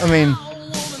 I mean,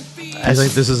 I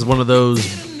think this is one of those.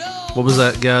 What was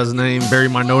that guy's name? Barry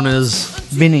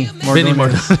Mardones. Benny Benny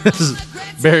Mardones.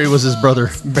 Mardones. Barry was his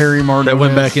brother. Barry Mardones. That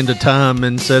went back into time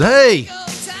and said, "Hey,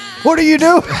 what are you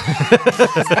doing?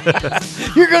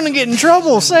 You're going to get in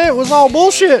trouble. Say it was all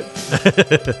bullshit."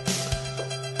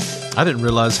 I didn't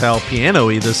realize how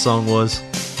piano-y this song was.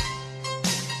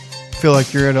 Feel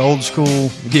like you're at an old school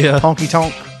honky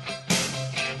tonk.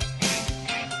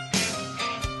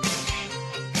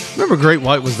 Remember Great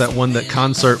White was that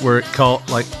concert where it caught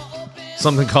like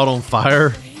something caught on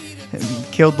fire?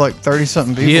 It killed like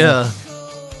 30-something people. Yeah.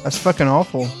 That's fucking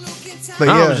awful. But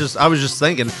I yeah. was just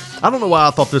thinking, I don't know why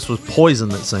I thought this was Poison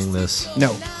that sang this.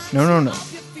 No.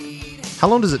 How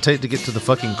long does it take to get to the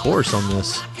fucking chorus on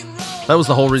this? That was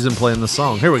the whole reason playing the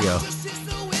song. Here we go.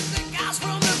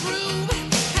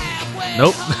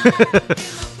 Nope.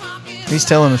 He's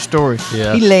telling a story.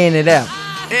 Yeah. He laying it out.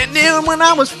 And then when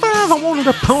I was 5, I wanted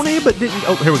a pony, but didn't.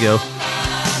 Oh, here we go.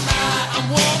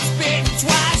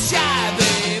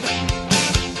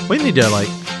 We need to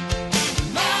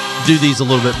do these a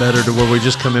little bit better to where we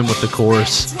just come in with the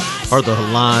chorus or the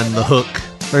line, the hook.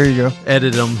 There you go.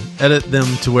 Edit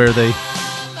them to where they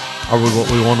are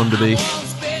what we want them to be.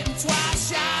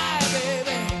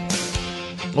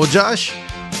 Well, Josh,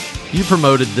 you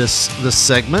promoted this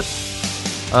segment.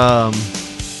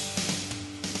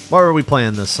 Why are we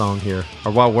playing this song here?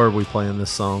 Or why were we playing this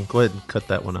song? Go ahead and cut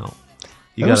that one out.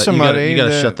 You got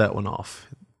to shut that one off.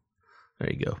 There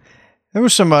you go. There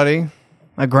was somebody,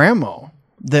 a grandma,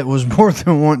 that was more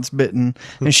than once bitten,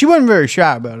 and she wasn't very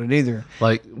shy about it either.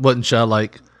 Like, wasn't shy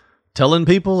telling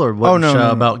people, or wasn't shy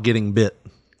about getting bit?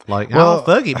 Like, oh,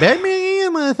 fuck it, bite me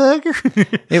again,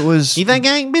 motherfucker. It was... You think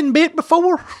I ain't been bit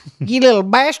before? You little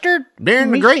bastard.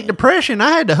 During the Great Depression,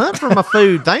 I had to hunt for my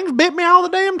food. Things bit me all the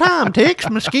damn time. Ticks,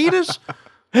 mosquitoes.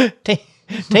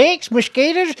 Ticks,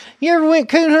 mosquitoes? You ever went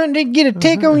coon hunting, did get a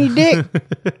tick on your dick?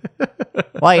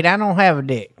 Wait, I don't have a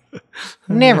dick.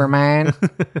 Never mind.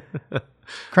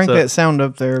 Crank that sound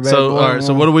up there. All right,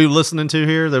 so what are we listening to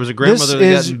here? There was a grandmother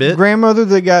that got bit? Grandmother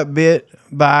that got bit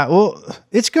by... Well,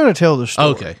 it's going to tell the story.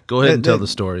 Okay, go ahead and tell the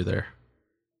story there.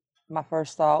 My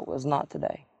first thought was not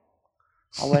today.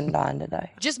 I wasn't dying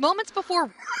today. Just moments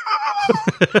before...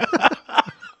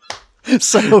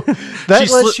 So that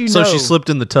lets you know. So she slipped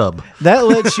in the tub. That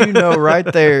lets you know right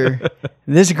there.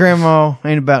 This grandma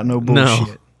ain't about no bullshit.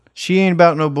 No. She ain't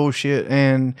about no bullshit,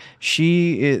 and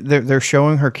they're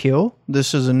showing her kill.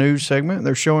 This is a news segment.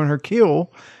 They're showing her kill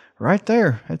right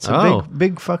there. That's a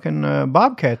big fucking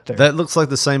bobcat there. That looks like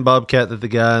the same bobcat that the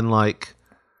guy in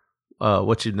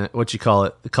what you call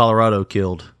it, the Colorado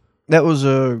killed. That was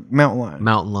a mountain lion.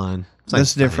 Mountain lion.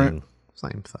 That's different.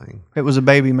 Same thing. It was a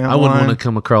baby mountain lion. I wouldn't want to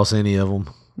come across any of them.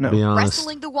 No. To be honest.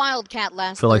 Wrestling the Wildcat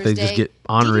last I feel like Thursday, they just get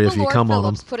ornery if you come on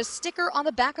them. Put a sticker on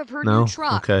the back of her No? new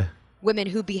truck. Okay. Women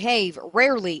who behave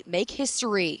rarely make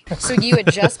history. So you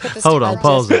had just put the sticker Hold on,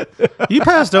 pause it. You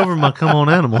passed over my come on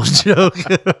animals joke.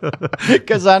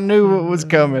 Because I knew what was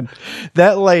coming.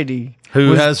 That lady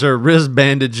who has her wrist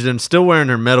bandaged and still wearing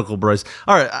her medical brace.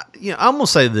 All right, I'm gonna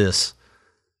say this.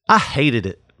 I hated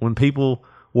it when people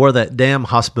wore that damn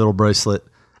hospital bracelet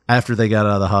after they got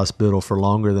out of the hospital for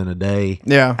longer than a day.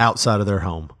 Yeah. Outside of their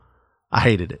home. I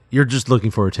hated it. You're just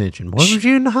looking for attention. What was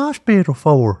you in the hospital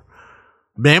for?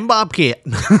 Damn bobcat.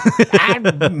 I had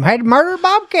to murder a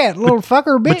bobcat. Little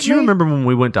fucker bit But you remember when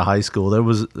we went to high school, there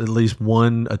was at least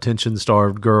one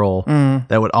attention-starved girl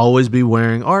that would always be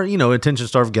wearing, or,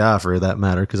 attention-starved guy for that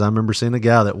matter, because I remember seeing a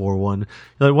guy that wore one.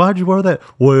 You're like, why'd you wear that?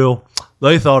 Well,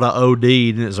 they thought I OD'd,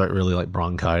 and it's really like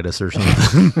bronchitis or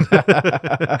something.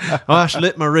 I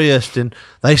slit my wrist, and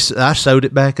I sewed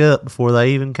it back up before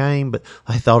they even came, but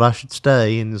they thought I should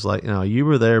stay. And it's like, no, you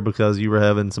were there because you were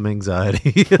having some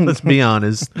anxiety. Let's be honest.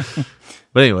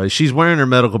 But anyway, she's wearing her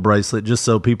medical bracelet just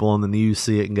so people on the news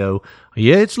see it and go,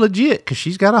 yeah, it's legit, because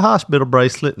she's got a hospital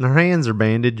bracelet and her hands are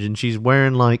bandaged, and she's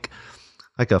wearing like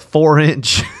a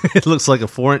 4-inch. It looks like a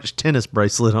 4-inch tennis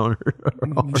bracelet on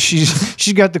her.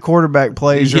 She's got the quarterback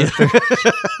plays right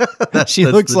there. She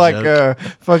looks like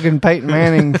fucking Peyton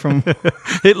Manning from.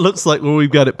 It looks like when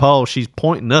we've got it paused, she's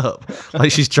pointing up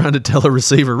like she's trying to tell a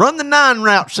receiver, "Run the 9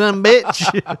 route, son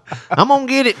bitch. I'm gonna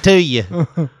get it to you."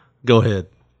 Go ahead.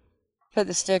 Put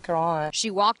the sticker on.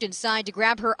 She walked inside to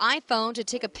grab her iPhone to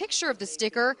take a picture of the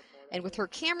sticker, and with her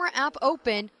camera app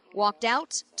open, walked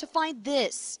out to find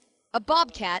this. A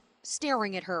bobcat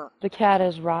staring at her. The cat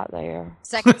is right there.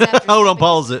 Seconds after Hold on, snapping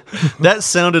pause it. That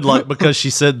sounded like because she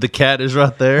said the cat is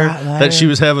right there, that she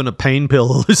was having a pain pill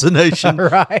hallucination.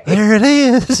 Right. There it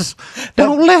is.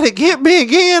 Don't let it get me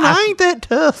again. I ain't that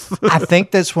tough. I think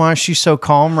that's why she's so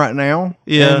calm right now.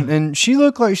 Yeah. And she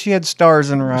looked like she had stars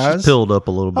in her eyes. She's pilled up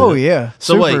a little bit. Oh, yeah.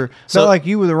 So Super. wait. Felt So, like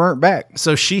you with a burnt back.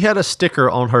 so she had a sticker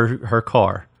on her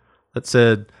car that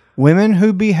said, Women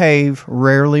who behave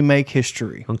rarely make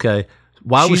history. okay,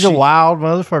 why was She's she... a wild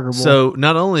motherfucker, boy. So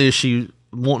not only is she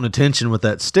wanting attention with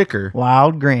that sticker,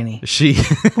 Wild granny. she...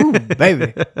 Ooh,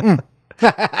 baby.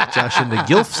 Josh into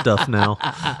gilf stuff now.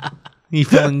 You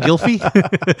feeling gilfy?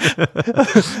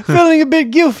 Feeling a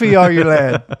bit guilty, are you,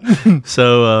 lad?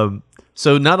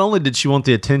 So not only did she want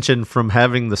the attention from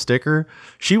having the sticker,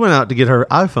 she went out to get her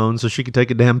iPhone so she could take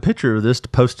a damn picture of this to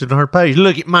post it on her page.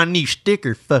 Look at my new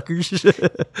sticker, fuckers.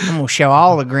 I'm going to show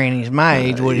all the grannies my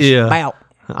age what it's about.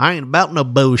 I ain't about no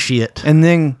bullshit. And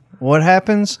then what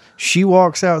happens? She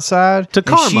walks outside To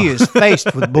and she karma. is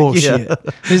faced with bullshit. Yeah.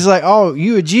 He's like, oh,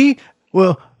 you a G?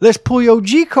 Well, let's pull your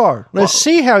G card. Let's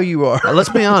see how you are. Let's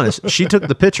be honest. She took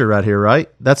the picture right here, right?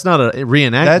 That's not a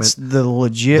reenactment. That's the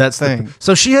legit thing.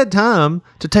 So she had time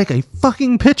to take a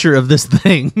fucking picture of this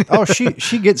thing. Oh, she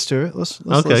gets to it. Let's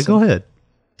Okay, listen. go ahead.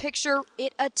 picture,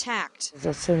 it attacked.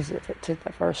 As soon as it took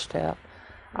that first step,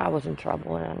 I was in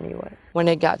trouble and I knew it. When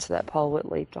it got to that pole, it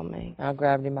leaped on me. I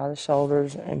grabbed him by the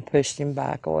shoulders and pushed him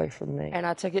back away from me. And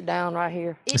I took it down right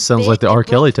here. It sounds like the R.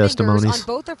 Kelly testimonies. On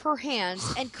both of her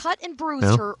hands and cut and bruised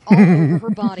Yeah. her all over her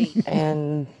body.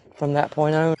 And from that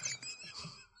point on...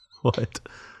 What?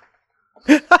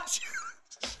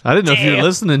 I didn't know if you were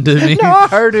listening to me. No, I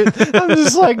heard it. I'm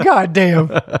just like, God damn.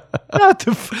 Not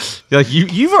the Like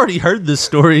you've already heard this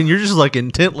story and you're just like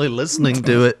intently listening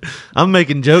to it. I'm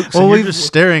making jokes and you're just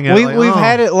staring at it. Like, we've oh.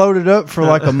 had it loaded up for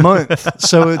like a month,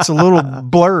 so it's a little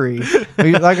blurry.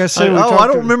 Like I said, Like, I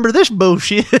don't remember this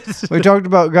bullshit. We talked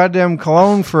about goddamn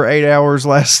cologne for 8 hours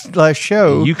last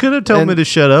show. You could have told me to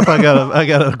shut up. I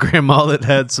got a grandma that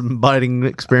had some biting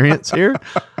experience here.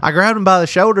 I grabbed him by the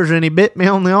shoulders and he bit me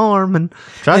on the arm and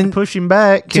tried to push him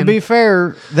back. To be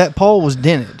fair, that pole was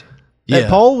dented. That Yeah.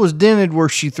 pole was dented where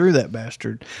she threw that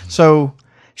bastard. So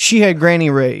she had granny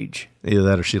rage. Either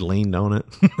that or she leaned on it.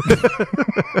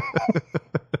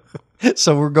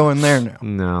 So we're going there now.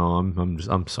 No,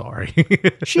 I'm sorry.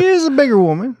 She is a bigger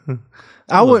woman.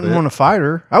 I wouldn't bit. want to fight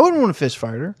her. I wouldn't want to fist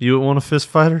fight her. You would want a fist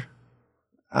fighter?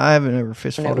 I haven't ever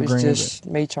fist And fought it a was granny. just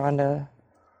me trying to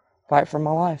fight for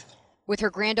my life. With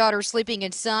her granddaughter sleeping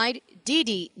inside, Dee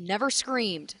Dee never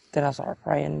screamed. Then I started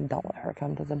praying, don't let her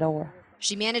come to the door.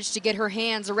 She managed to get her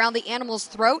hands around the animal's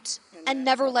throat and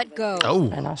never let go. Oh.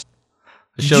 And I It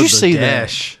Did showed you the see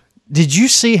gash. that? Did you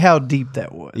see how deep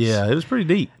that was? Yeah, it was pretty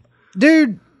deep.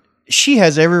 Dude, she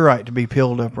has every right to be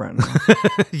peeled up right now.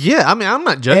 Yeah, I mean, I'm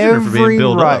not judging her for being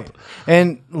built up.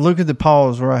 And look at the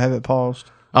paws where I have it paused.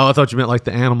 Oh, I thought you meant like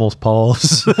the animal's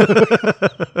paws.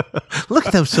 Look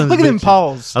at those sons Look of at them bitches.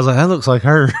 paws. I was like, that looks like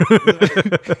her.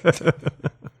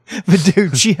 But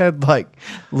dude, she had like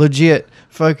legit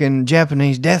fucking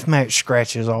Japanese deathmatch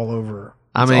scratches all over her.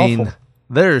 I It's mean, awful.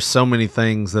 there's so many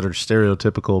things that are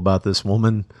stereotypical about this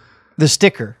woman. The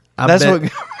sticker. I That's bet,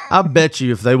 what. I bet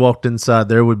you if they walked inside,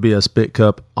 there would be a spit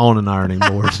cup on an ironing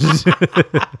board.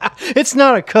 It's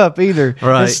not a cup either.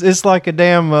 Right. It's like a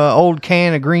damn old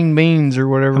can of green beans or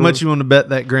whatever. How much you want to bet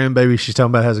that grandbaby she's talking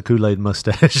about has a Kool-Aid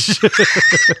mustache?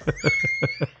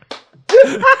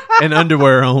 And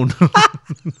underwear on.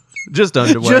 Just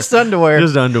underwear. Just underwear.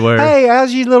 Just underwear. Hey,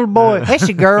 how's your little boy? That's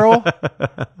your girl.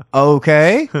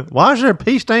 Okay. Why is there a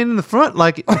pee stain in the front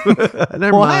like it?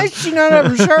 Never Why mind. does she not have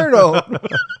her shirt on?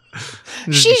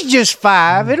 She's just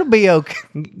 5. It'll be okay.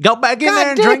 Go back in there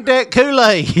and drink that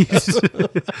Kool-Aid.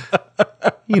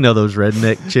 You know those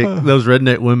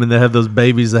redneck women that have those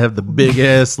babies that have the big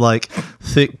ass like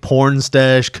thick porn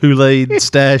stash Kool-Aid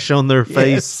stash on their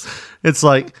face. It's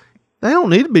like they don't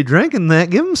need to be drinking that.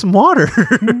 Give them some water.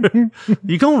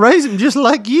 You're gonna raise them just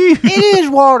like you. It is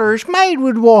water. It's made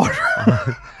with water.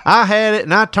 I had it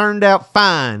and I turned out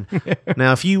fine.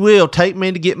 Now, if you will, take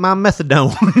me to get my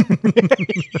methadone.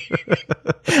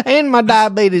 And my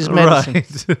diabetes medicine. Right.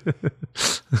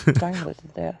 strangled to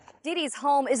death. Dee Dee's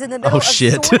home is in the middle of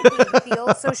shit. soybean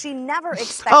fields, so she never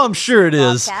expected Oh, I'm sure it to see a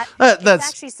is. bobcat. In That's-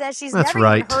 fact, she says she's that's never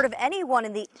right. even heard of anyone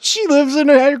in the She lives in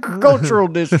an agricultural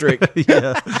district.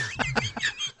 Yeah.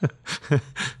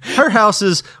 Her house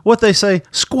is what they say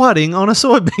squatting on a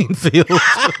soybean field.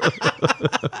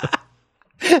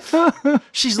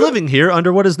 She's living here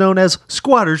under what is known as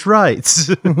squatters' rights.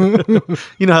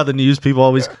 You know how the news people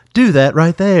always do that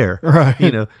right there. Right.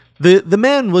 You know, The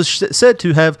man was said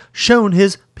to have shown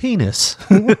his penis.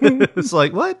 It's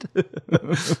like, what?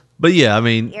 But yeah, I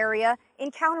mean, area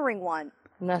encountering one.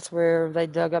 And that's where they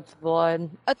dug up the blood.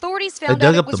 Authorities found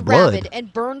dug out up it was the blood. rabid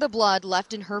and burned the blood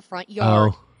left in her front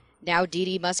yard. Oh. Now Dee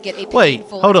Dee must get a Wait,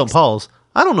 painful hold and on, pause.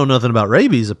 I don't know nothing about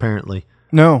rabies, apparently.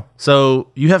 No. So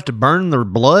you have to burn the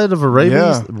blood of a rabies?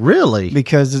 Yeah. Really?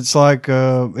 Because it's like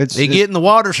They get in the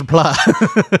water supply.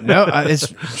 No, it's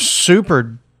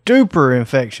super duper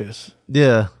infectious.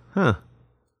 Yeah. Huh.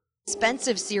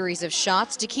 expensive series of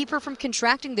shots to keep her from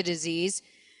contracting the disease.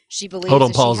 She believes Hold on,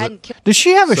 if pause she it. hadn't killed Does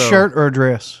she have a So- shirt or a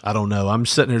dress? I don't know. I'm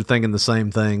sitting here thinking the same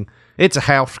thing. It's a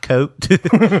house coat.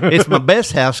 It's my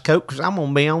best house coat because I'm going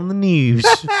to be on the news.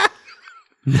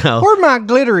 No. Where my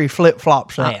glittery flip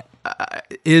flops at?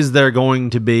 Is there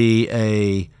going to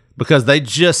be because they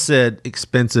just said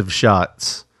expensive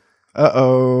shots.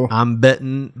 Uh-oh. I'm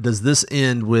betting, does this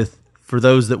end with, for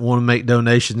those that want to make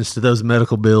donations to those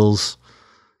medical bills,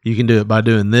 you can do it by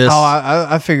doing this. Oh,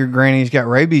 I figured Granny's got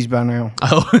rabies by now.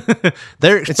 Oh,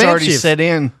 they're expensive. It's already set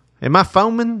in. Am I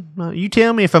foaming? You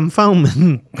tell me if I'm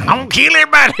foaming. I'm gonna kill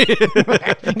everybody.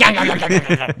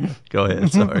 Go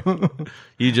ahead. Sorry,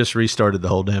 you just restarted the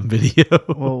whole damn video.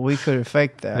 Well, we could have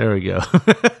faked that. There we go.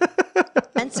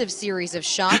 expensive series of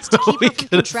shots to keep We her from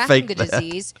could've contracting the faked that.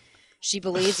 disease. She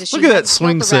believes if she Look at that hadn't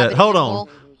swing killed the set. rabid Hold animal, on.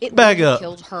 it Back would have up.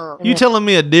 killed her. You telling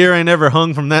me a deer ain't ever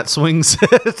hung from that swing set?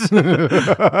 Get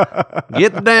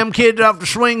the damn kids off the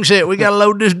swing set. We gotta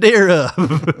load this deer up.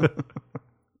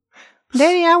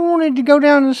 Daddy, I wanted to go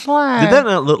down the slide. Did that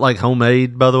not look like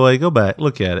homemade, by the way? Go back.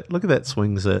 Look at it. Look at that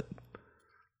swing set.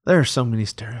 There are so many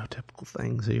stereotypical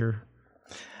things here.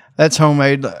 That's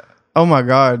homemade. Oh my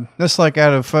God. That's like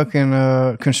out of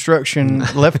fucking construction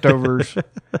leftovers.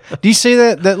 Do you see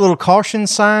that little caution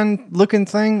sign looking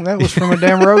thing? That was from a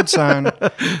damn road sign.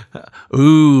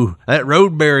 Ooh, that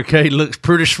road barricade looks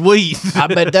pretty sweet. I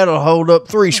bet that'll hold up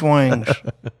 3 swings.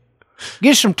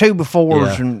 Get some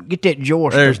 2x4s Yeah. and get that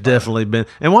joist. There's definitely been.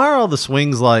 And why are all the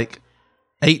swings like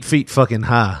 8 feet fucking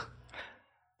high?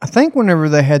 I think whenever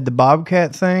they had the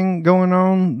Bobcat thing going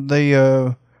on, they,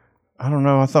 I don't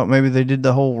know, I thought maybe they did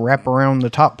the whole wrap around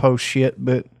the top post shit,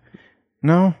 but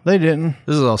no, they didn't.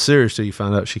 This is all serious till you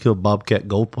find out she killed Bobcat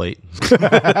Goldplate.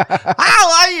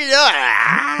 How are you doing?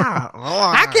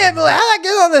 I can't believe how I get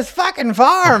on this fucking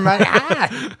farm.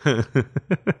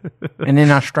 And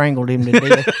then I strangled him to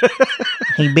death.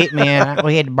 He bit me out.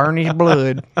 We had to burn his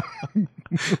blood.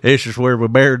 This is where we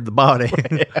buried the body.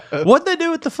 What'd they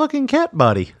do with the fucking cat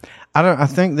body? I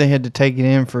think they had to take it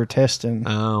in for testing.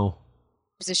 Oh.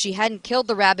 If she hadn't killed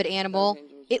the rabid animal,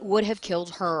 it would have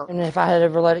killed her. And if I had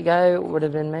ever let it go, it would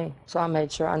have been me. So I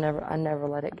made sure I never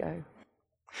let it go.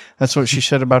 That's what she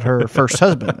said about her first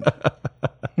husband.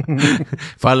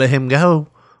 If I let him go,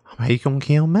 he's gonna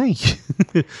kill me.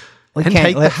 We and can't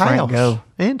take let the Frank house. go.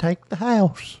 And take the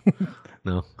house.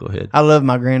 No, go ahead. I love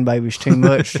my grandbabies too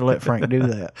much to let Frank do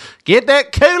that. Get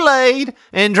that Kool-Aid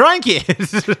and drink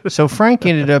it. So Frank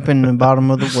ended up in the bottom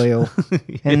of the well,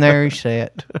 and there he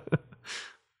sat.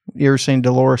 You ever seen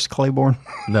Dolores Claiborne?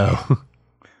 No.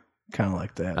 Kind of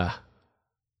like that.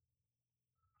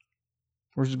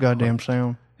 Where's the goddamn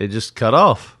sound? It just cut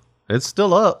off. It's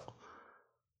still up.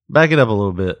 Back it up a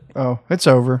little bit. Oh, it's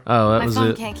over. Oh, that was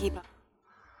it. Can't keep up.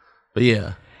 But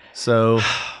yeah. So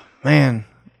Man.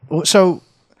 So,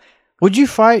 would you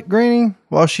fight Granny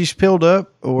while she's peeled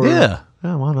up? Or yeah,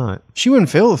 why not? She wouldn't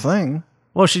feel the thing.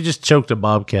 Well, she just choked a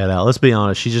bobcat out. Let's be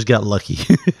honest. She just got lucky.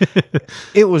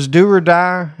 It was do or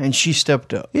die, and she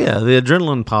stepped up. Yeah, the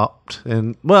adrenaline popped.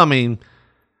 And, well, I mean,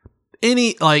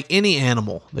 any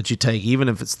animal that you take, even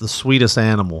if it's the sweetest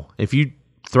animal, if you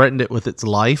threatened it with its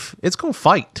life, it's going to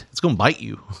fight. It's going to bite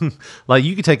you. Like,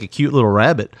 you could take a cute little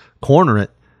rabbit, corner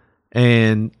it,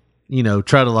 and, you know,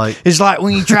 try to like... It's like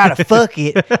when you try to fuck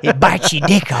it, it bites your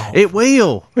dick off. It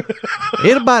will.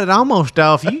 It'll bite it almost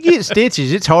off. You get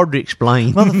stitches, it's hard to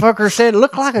explain. Motherfucker said it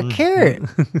looked like a carrot.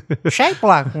 Shaped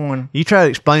like one. You try to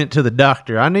explain it to the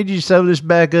doctor. I need you to sew this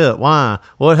back up. Why?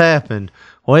 What happened?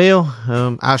 Well,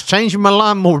 I was changing my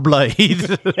lawnmower blade.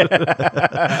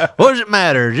 What does it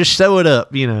matter? Just sew it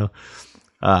up, you know.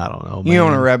 I don't know, man. You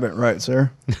own a rabbit, right,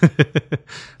 sir?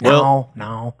 Well-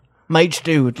 no. Made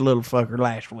stew with the little fucker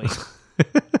last week.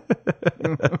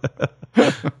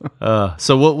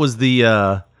 So what was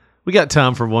the... we got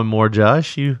time for one more,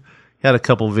 Josh. You had a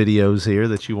couple videos here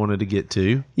that you wanted to get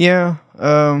to. Yeah.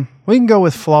 We can go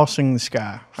with flossing the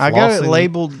sky. I got it Flossing-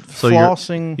 labeled So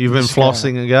flossing. you've been the sky.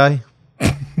 flossing a guy?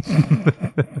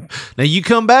 Now you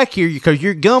come back here because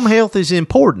your gum health is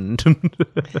important.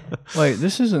 Wait,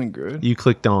 this isn't good. You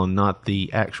clicked on not the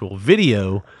actual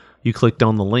video. You clicked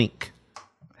on the link.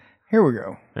 Here we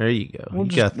go. There you go. We'll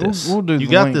You just- got this. we'll do you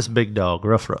the got link. this, big dog.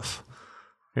 Rough.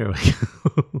 Here we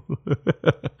go.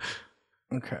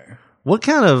 Okay. What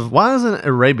kind of? Why isn't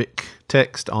Arabic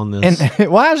text on this?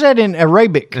 And why is that in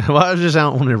Arabic? Why is this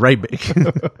out on Arabic?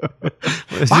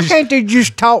 Why can't they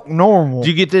just talk normal? Did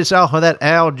you get this off of that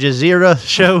Al Jazeera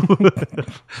show?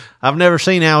 I've never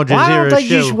seen Al Jazeera Why don't they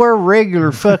show. just wear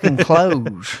regular fucking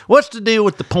clothes? What's the deal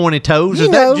with the pointy toes? You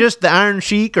Is know. that just the Iron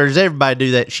Sheik, or does everybody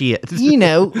do that shit? You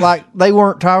know, like they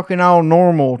weren't talking all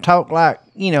normal. Talk like,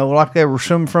 you know, like they were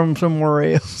from somewhere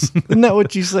else. Isn't that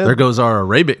what you said? There goes our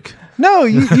Arabic. No,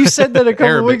 you said that a couple of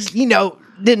Arabic. weeks. You know,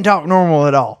 didn't talk normal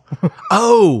at all.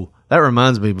 Oh, that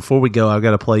reminds me. Before we go, I've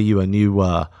got to play you a new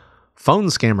phone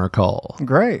scammer call.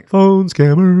 Great. Phone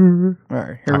scammer. All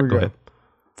right, here All right, we go go. ahead.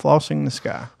 Flossing the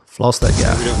sky. Floss that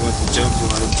guy. We don't want the jump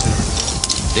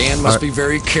line. Dan must be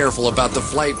very careful about the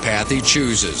flight path he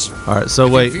chooses. All right, so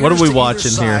wait, what are we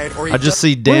watching here? I just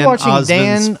see Dan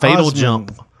Osmond's Fatal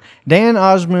Jump. Dan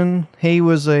Osmond, he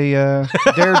was a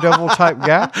daredevil type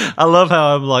guy. I love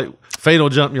how I'm like, Fatal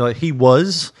Jump, and you're like, he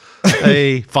was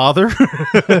a father,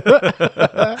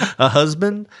 a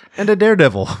husband, and a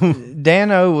daredevil.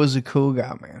 Dano was a cool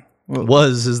guy, man.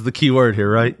 Was is the key word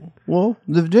here, right? Well,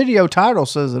 the video title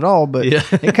says it all, but Yeah.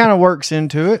 it kind of works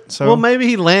into it. So, Well, maybe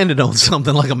he landed on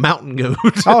something like a mountain goat.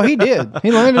 oh, he did.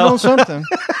 He landed on something.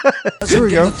 Here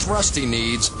we Get go. the thrust he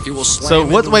needs. He will slam So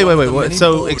what? into Wait. one of the What? many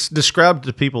So bullets. describe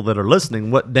to people that are listening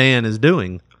what Dan is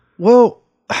doing. Well,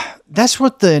 that's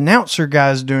what the announcer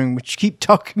guy's doing, but you keep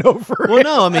talking over Well, it.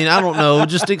 no, I mean I don't know.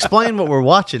 Just explain what we're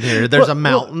watching here. There's a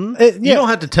mountain. yeah. You don't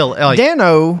have to tell. Like,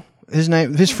 Dano,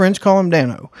 his friends call him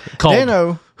Dano. Called.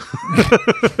 Dano.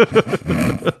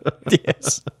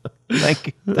 Yes. Thank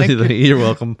you. Thank you. You're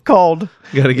welcome. Called.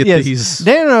 Got to get Yes. these.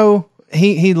 Dano,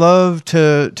 he loved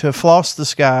to floss the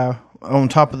sky on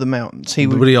top of the mountains. He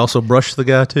would Would he also brush the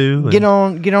guy too? get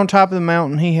on top of the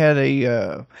mountain. He had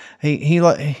a he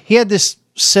had this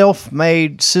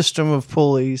self-made system of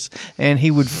pulleys, and he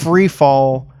would free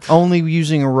fall only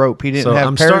using a rope. He didn't So have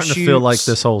I'm parachutes. starting to feel like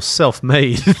this whole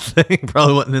self-made thing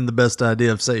probably wasn't in the best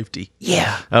idea of safety.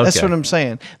 Yeah, Okay. that's what I'm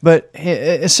saying. But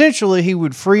essentially, he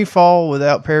would free fall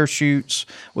without parachutes,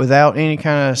 without any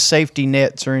kind of safety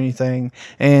nets or anything,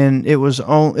 and it was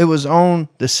on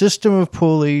the system of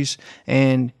pulleys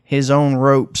and his own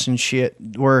ropes and shit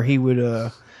where he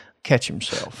would catch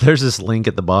himself. There's this link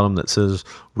at the bottom that says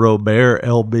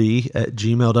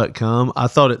robertlb@gmail.com. I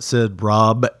thought it said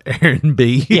Rob Aaron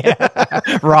B.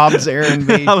 Rob's Aaron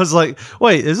B. I was like,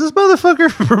 wait, is this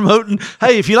motherfucker promoting?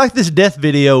 Hey, if you like this death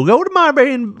video, go to my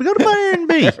Aaron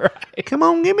B. Right. Come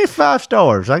on, give me 5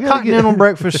 stars. I got Continental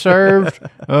breakfast served.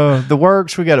 The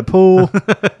works. We got a pool.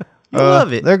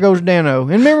 love it. There goes Dano.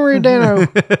 In memory of Dano.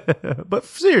 But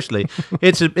seriously,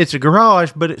 it's a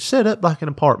garage, but it's set up like an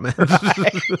apartment.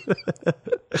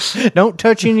 Don't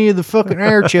touch any of the fucking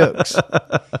air chucks.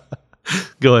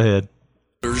 Go ahead.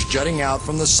 jutting out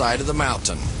from the side of the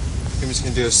mountain. I'm just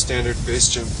going to do a standard base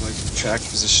jump, like track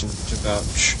position, jump out,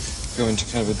 go into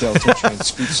kind of a delta, try and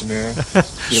swoop some air.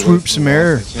 Swoop some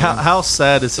air. How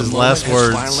sad is his last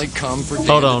words? Finally come for Dan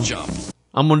Hold to on. jump.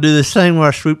 I'm going to do this thing where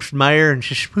I swoop some air and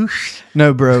just swoosh.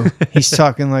 No, bro. He's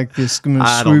talking like this. I'm going to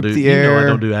I don't swoop do, the you know air. I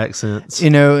don't do accents. You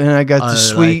know, and I got the Like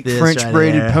sweet this French right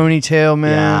braided there. ponytail,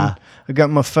 man. Yeah. I got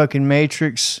my fucking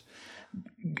Matrix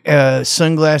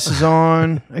sunglasses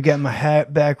on. I got my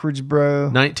hat backwards, bro.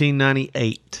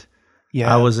 1998.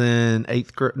 Yeah. I was in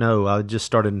 8th grade. No, I just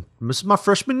started. This is my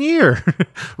freshman year.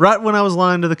 Right when I was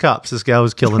lying to the cops, this guy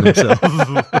was killing himself.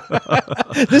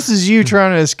 This is you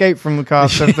trying to escape from the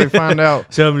cops after they find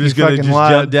out. So I'm just you going to fucking just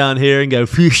lied. jump down here and go,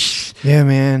 whoosh. Yeah,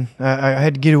 man. I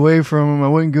had to get away from him. I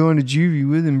wasn't going to juvie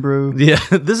with him, bro. Yeah,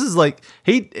 this is like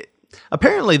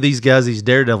apparently these guys, these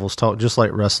daredevils, talk just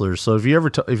like wrestlers. So if you're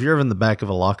ever in the back of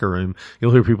a locker room,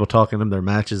 you'll hear people talking them their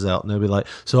matches out, and they'll be like,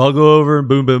 "So I'll go over and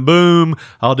boom, boom, boom.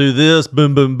 I'll do this,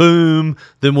 boom, boom, boom.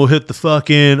 Then we'll hit the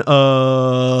fucking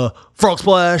frog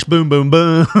splash, boom, boom,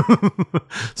 boom."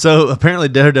 So apparently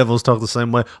daredevils talk the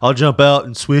same way. I'll jump out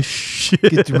and swish.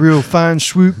 Get the real fine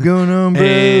swoop going on, bro.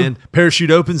 And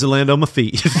parachute opens and land on my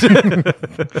feet.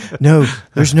 No,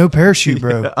 there's no parachute,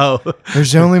 bro. Oh,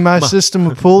 There's only my system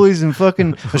of pulleys and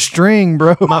fucking a string,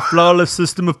 bro. my flawless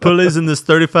system of pulleys and this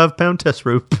 35-pound test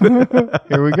rope.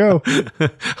 Here we go. For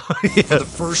the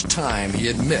first time, he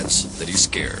admits that he's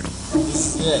scared.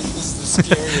 This is it. This is the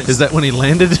scariest. Is that when he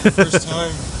landed? First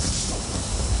time.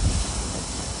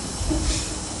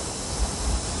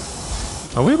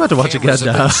 Are we about to watch a guy Cameras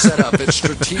have die? been set up at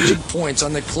strategic points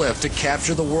on the cliff to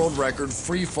capture the world record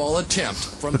free fall attempt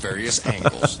from various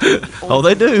angles. Oh,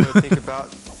 they do. Think about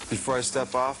before I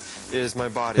step off is my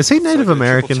body. Is he Native So I do a triple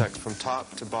American? check from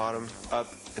top to bottom,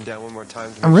 up and down one more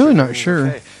time. to I'm make really not everything's sure.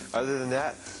 okay. Other than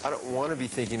that, I don't want to be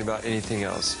thinking about anything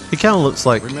else. He kind of looks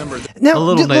like Now, a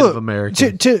little look, Native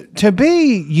American. To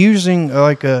be using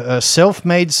like a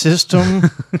self-made system,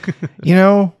 you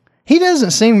know, he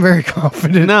doesn't seem very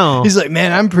confident. No. He's like,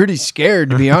 man, I'm pretty scared,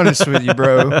 to be honest with you,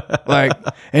 bro. Like,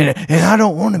 and I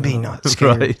don't want to be not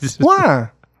scared. Right. Why?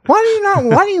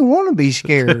 Why do you want to be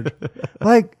scared?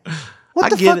 Like, what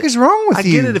the fuck is wrong with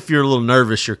you? I get it if you're a little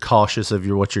nervous, you're cautious of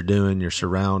what you're doing, your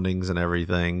surroundings and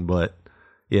everything, but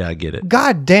yeah, I get it.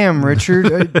 God damn,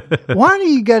 Richard. Why do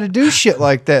you got to do shit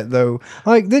like that, though?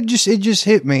 Like, it just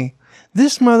hit me.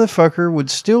 This motherfucker would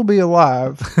still be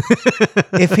alive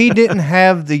if he didn't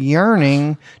have the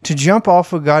yearning to jump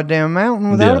off a goddamn mountain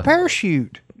without a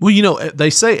parachute. Well, you know, they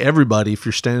say everybody, if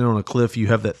you're standing on a cliff, you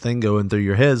have that thing going through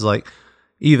your heads, like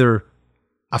either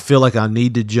I feel like I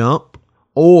need to jump,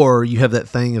 or you have that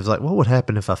thing of like, what would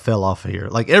happen if I fell off of here?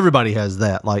 Like everybody has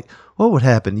that. Like, what would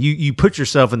happen? You put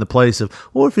yourself in the place of,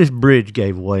 what if this bridge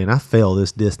gave way and I fell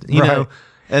this distance? You know?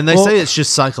 And they say it's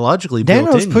just psychologically built in.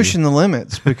 Dano's pushing the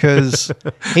limits because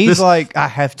he's like, I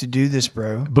have to do this,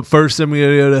 bro. But first, I'm going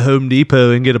to go to Home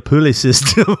Depot and get a pulley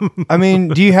system. I mean,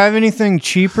 do you have anything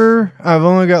cheaper? I've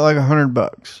only got like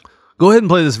 $100. Go ahead and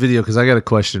play this video because I got a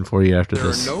question for you after There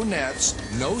this. are no nets,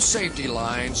 no safety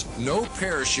lines, no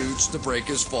parachutes to break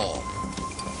his fall.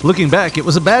 Looking back, it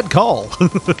was a bad call.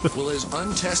 Will his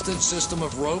untested system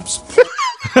of ropes...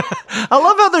 I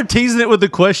love how they're teasing it with the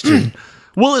question.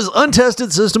 Will his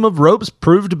untested system of ropes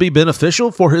prove to be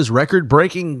beneficial for his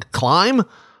record-breaking climb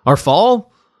or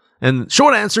fall? And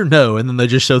short answer, no. And then they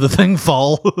just show the thing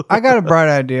fall. I got a bright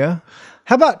idea.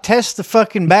 How about test the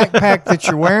fucking backpack that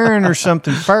you're wearing or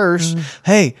something first?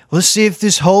 Hey, let's see if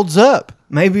this holds up.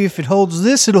 Maybe if it holds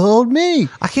this, it'll hold me.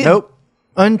 I can't. Nope.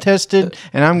 Untested,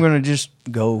 and I'm going to just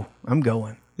go. I'm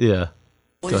going. Yeah.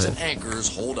 Pulleys and anchors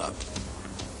hold up.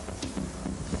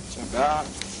 Jump out,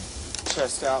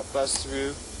 chest out, bust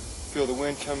through, feel the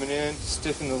wind coming in,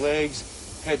 stiffen the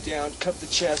legs, head down, cup the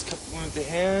chest, cup the wind with the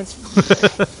hands.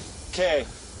 Okay.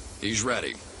 He's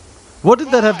ready. What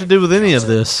did that have to do with any of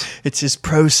this? It's his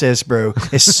process, bro.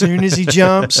 As soon as he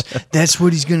jumps, that's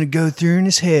what he's going to go through in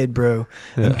his head, bro.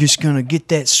 Yeah. I'm just going to get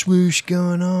that swoosh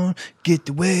going on, get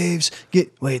the waves,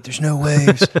 wait, there's no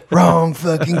waves. Wrong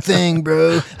fucking thing,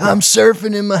 bro. I'm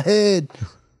surfing in my head.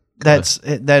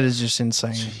 That is just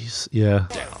insane. Jeez. Yeah.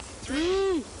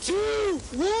 3, 2,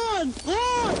 1,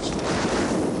 launch!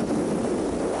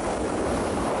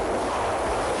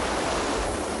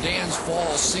 Dan's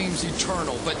fall seems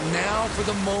eternal, but now for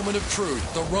the moment of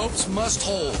truth. The ropes must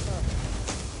hold.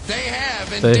 They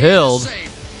have, and They Dan held. is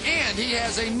safe. And he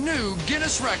has a new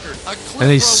Guinness record, a cliff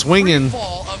And he's rope swinging. free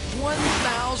fall of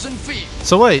 1,000 feet.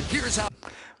 So wait. Here's how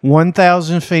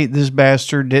 1,000 feet, this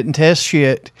bastard didn't test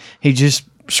shit. He just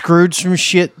screwed some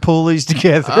shit pulleys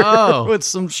together with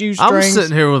some shoestrings. I'm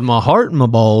sitting here with my heart in my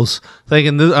balls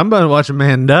thinking I'm about to watch a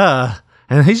man die.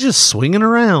 And he's just swinging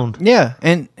around. Yeah,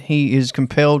 and he is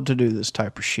compelled to do this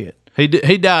type of shit. He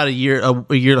died a year.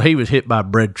 He was hit by a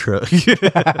bread truck.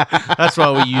 That's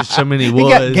why we used so many woods. He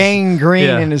got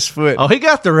gangrene in his foot. Oh, he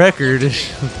got the record.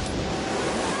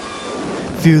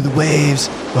 Feel the waves.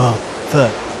 Oh,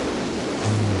 fuck.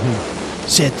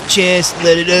 Set the chest,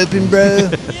 let it open, bro.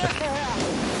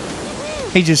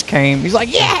 He just came. He's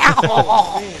like, yeah.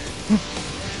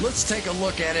 Let's take a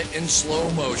look at it in slow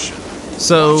motion.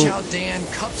 So watch how Dan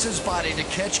cups his body to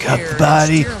catch Cup air the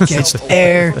body, and steer catch himself the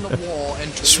air. away from the wall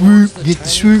and towards Swoop, the get the tiny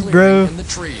swoop, clearing bro. in the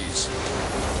trees.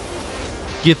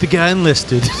 get the guy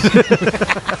enlisted. It's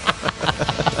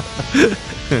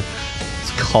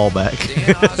a callback.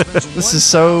 This is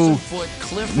so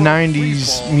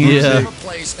 90s music. Yeah.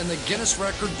 Place in the Guinness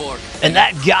Record Book. And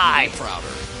that guy.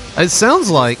 It sounds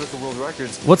like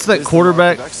what's that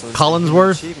quarterback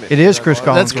Collinsworth? It is Chris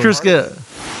Collinsworth. That's Chris.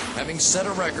 Having set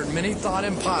a record many thought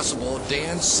impossible,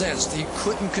 Dan sensed he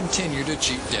couldn't continue to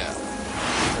cheat death.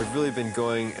 I've really been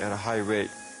going at a high rate,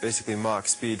 basically Mach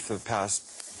speed for the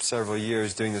past several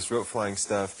years doing this rope flying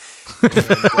stuff.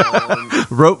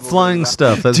 Rope flying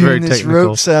stuff. That's Doing very this technical.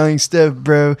 rope selling stuff,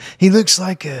 bro. He looks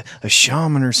like a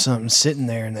shaman or something sitting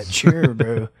there in that chair,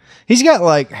 bro. He's got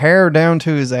like hair down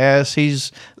to his ass.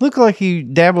 He's look like he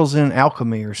dabbles in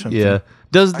alchemy or something. Yeah.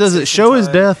 Does it show his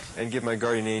death? And give my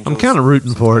guardian angels I'm kind of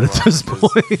rooting for it at this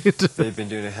point. They've been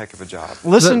doing a heck of a job.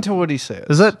 Listen to what he says.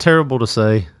 Is that terrible to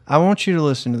say? I want you to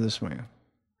listen to this man.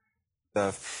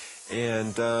 Stuff.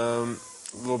 And a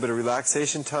little bit of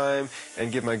relaxation time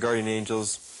and give my guardian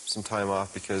angels some time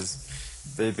off because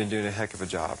they've been doing a heck of a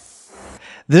job.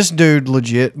 This dude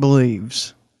legit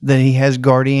believes that he has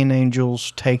guardian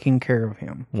angels taking care of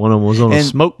him. One of them was on a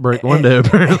smoke break one day,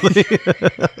 apparently.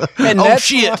 And oh, that's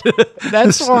shit.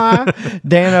 That's why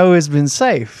Dano has been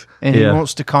safe, and he Yeah.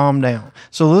 wants to calm down.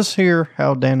 So let's hear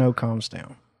how Dano calms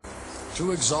down.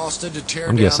 Too exhausted to tear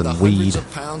I'm down guessing the weed. hundreds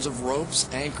of pounds of ropes,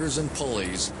 anchors, and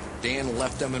pulleys, Dan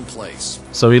left them in place.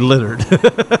 So he littered.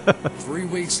 3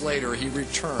 weeks later, he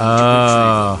returned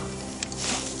to retrieve them.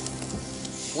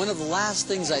 One of the last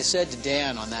things I said to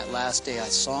Dan on that last day I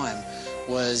saw him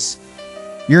was,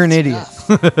 You're an idiot.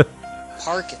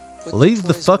 park it. Put Leave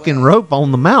the toys fucking away, rope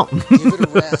on the mountain. give it a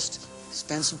rest,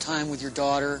 spend some time with your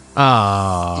daughter,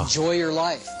 Ah. enjoy your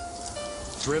life.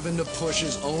 Driven to push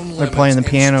his own They're limits playing the and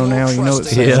piano still now, you know it's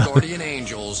trusting his sad. guardian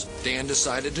angels, Dan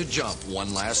decided to jump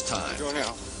one last time.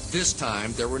 This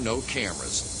time, there were no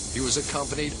cameras. He was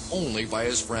accompanied only by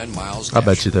his friend Miles. I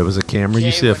bet you there was a camera.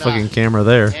 You see a fucking camera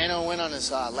there. Dano went on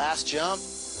his last jump.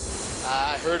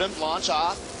 I heard him launch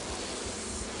off.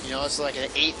 You know, it's like an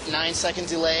 8-9 second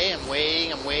delay. I'm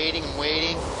waiting.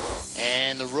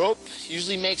 And the rope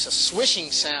usually makes a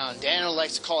swishing sound. Dano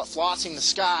likes to call it flossing the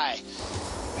sky.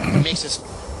 It makes this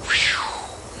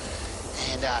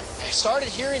and I started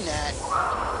hearing that,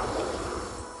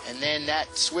 and then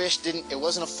that swish it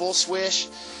wasn't a full swish.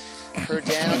 Heard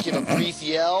Dano give a brief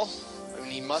yell. I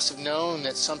mean, he must have known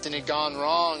that something had gone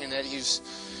wrong and that this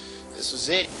was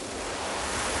it.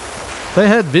 They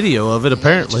had video of it, It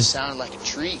apparently. just sounded like a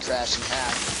tree crashed in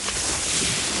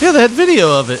half. Yeah, they had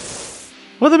video of it.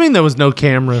 What do they mean there was no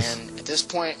cameras? And at this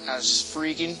point, I was just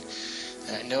freaking,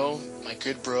 and I know my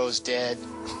good bro's dead.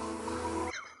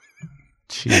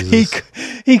 Jesus.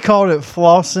 He called it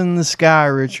flossing the sky,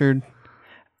 Richard.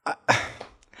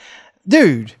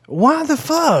 Dude, why the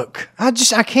fuck? I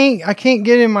can't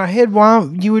get in my head why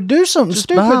you would do something Just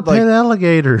stupid buy a like pet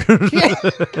alligator.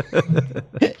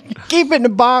 keep it in the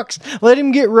box, let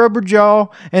him get rubber jaw,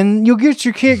 and you'll get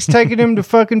your kicks taking him to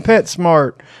fucking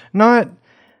PetSmart. Not,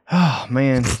 oh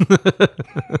man,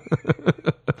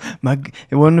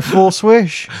 it wasn't a full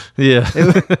swish. Yeah.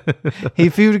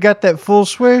 If he would have got that full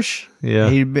swish, Yeah.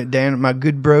 he'd been my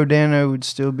good bro Dano would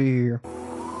still be here.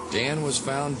 Dan was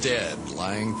found dead,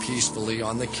 lying peacefully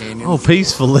on the canyon Oh, floor.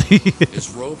 peacefully. His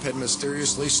rope had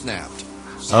mysteriously snapped.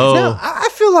 Oh. Now, I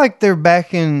feel like they're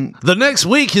back in. The next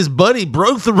week, his buddy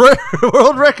broke the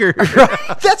world record.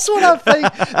 That's what I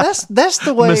think. That's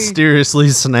the way. Mysteriously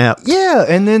snapped. Yeah,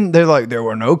 and then they're like, there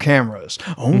were no cameras.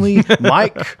 Only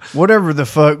Mike, whatever the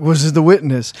fuck, was the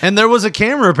witness. And there was a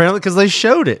camera, apparently, because they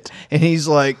showed it. And he's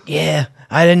like, yeah,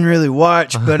 I didn't really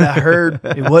watch, but I heard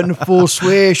it wasn't a full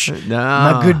swish.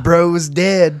 Nah. My good bro was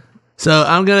dead. So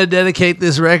I'm going to dedicate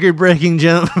this record-breaking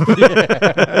jump.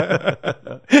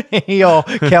 He all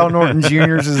Cal Norton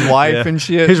Jr.'s his wife Yeah. and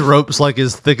shit. His rope's like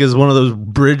as thick as one of those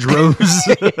bridge ropes.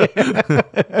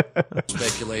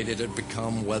 Speculated had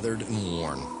become weathered and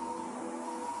worn.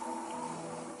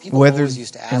 People Weathered always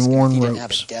used to and ask him worn if he didn't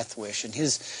ropes. have a death wish, and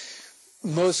his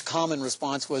most common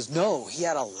response was, no, he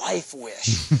had a life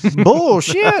wish.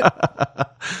 Bullshit.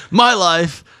 My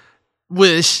life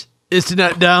wish is to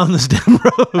not die on this damn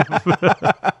rope.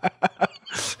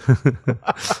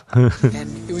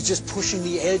 And it was just pushing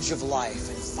the edge of life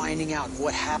and finding out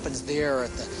what happens there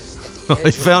at the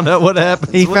He found out what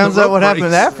happened. He found out what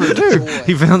happened after, too.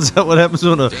 He finds out what happens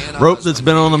when a rope that's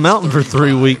been on the mountain for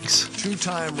 3 weeks.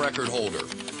 Two-time record holder,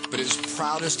 but his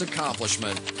proudest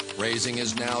accomplishment, raising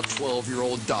his now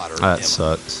 12-year-old daughter. That Emma.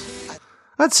 sucks.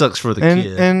 That sucks for the And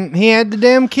kid. and he had the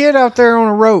damn kid out there on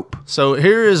a rope. So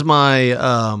here is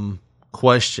my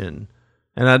question,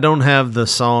 and I don't have the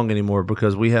song anymore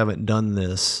because we haven't done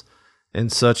this in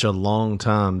such a long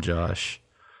time, Josh.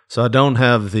 So I don't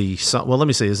have the song. Well, let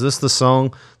me see. Is this the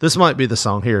song? This might be the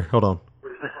song. Here, hold on.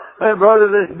 Hey, brother,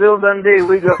 this is Bill Dundee.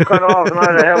 We got cut off and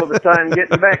I had a hell of a time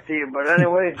getting back to you. But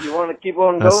anyway, if you want to keep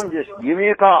on That's- going, just give me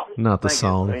a call. Not the Thank you.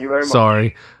 song. Thank you very much.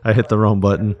 Sorry, I hit the wrong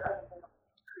button.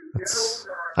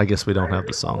 I guess we don't have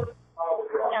the song.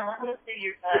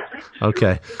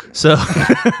 Okay, so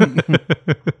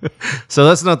so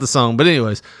that's not the song. But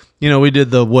anyways, we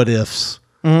did the what ifs,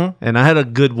 and I had a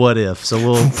good what if. So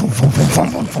we'll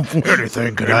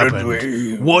anything could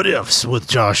happen. What ifs with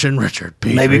Josh and Richard?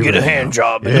 Maybe get a hand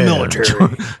job in the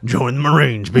military. Join the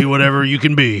Marines. Be whatever you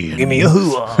can be. Give me a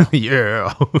hoo-ah.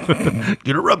 Yeah.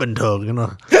 Get a rubbing tug and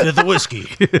a fifth of whiskey.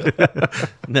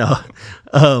 No.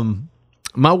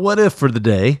 My what if for the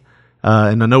day,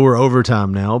 and I know we're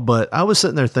overtime now, but I was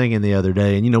sitting there thinking the other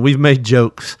day, and we've made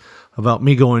jokes about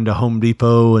me going to Home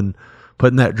Depot and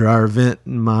putting that dryer vent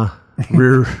in my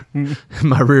rear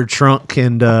trunk,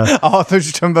 and Oh, I thought you were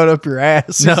talking about up your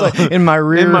ass. No. It's like, in my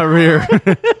rear. in my rear.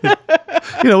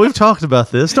 we've talked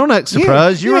about this. Don't act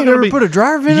surprised. You ain't never put a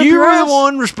dryer vent up You your were ass? the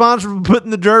one responsible for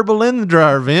putting the gerbil in the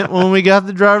dryer vent when we got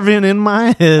the dryer vent in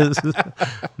my ass.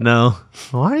 No.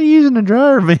 Why are you using a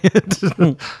dryer vent?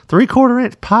 3/4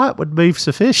 inch pipe would be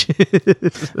sufficient.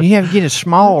 You have to get a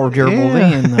smaller gerbil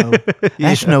then, though.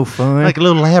 That's no fun. Like a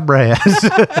little lab rat.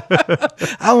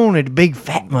 I wanted a big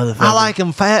fat motherfucker. I like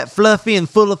them fat, fluffy, and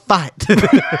full of fight.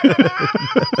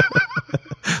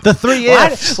 The 3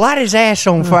 F's. Light his ass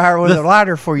on fire with a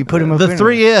lighter before you put him up The in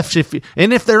 3 F's.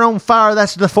 If they're on fire,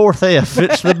 that's the 4th F.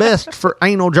 It's the best for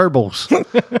anal gerbils.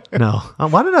 No.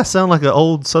 Why did I sound like an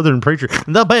old Southern preacher?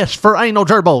 The best for anal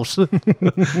gerbils.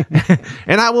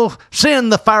 And I will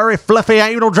send the fiery, fluffy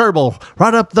anal gerbil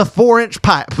right up the 4-inch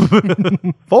pipe.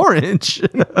 4 inch?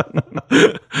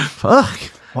 Fuck.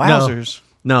 Wowzers.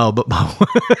 No, but I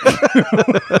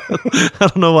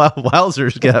don't know why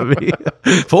wowzers got me.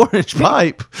 4-inch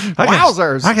pipe.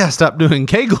 Wowzers. I gotta stop doing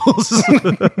kegels.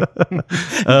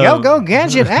 Go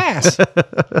gadget ass.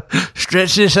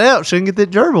 Stretch this out so I can get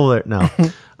that gerbil there.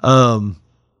 No.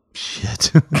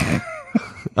 Shit.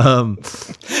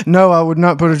 No, I would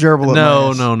not put a gerbil in my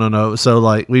ass. No. So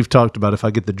like we've talked about, if I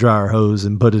get the dryer hose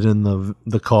and put it in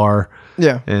the car,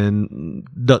 and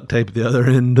duct tape the other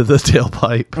end of the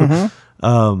tailpipe.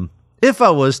 If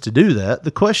I was to do that, the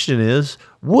question is,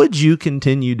 would you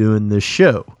continue doing this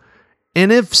show?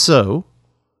 And if so,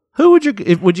 would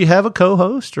you have a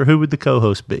co-host, or who would the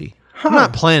co-host be? I'm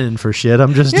not planning for shit.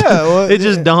 I'm just it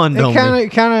just dawned on me. It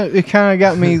kind of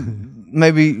got me.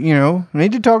 Maybe,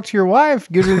 need to talk to your wife,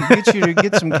 get you to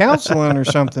get some counseling or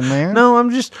something, man. No,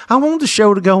 I want the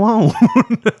show to go on.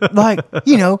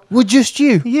 With just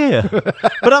you. Yeah.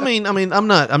 But I'm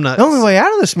not. The only way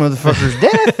out of this motherfucker's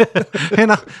death.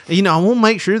 And I want to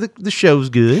make sure that the show's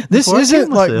good. This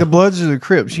isn't like the Bloods or the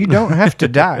Crips. You don't have to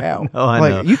die out. Oh, I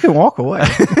know. You can walk away.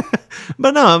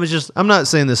 But no, I'm not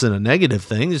saying this in a negative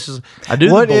thing. It's just I do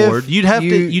the board. You'd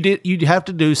have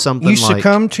to do something. You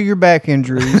succumb to your back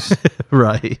injuries,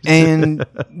 right? And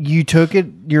you took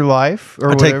your life, or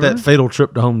whatever. Take that fatal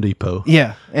trip to Home Depot.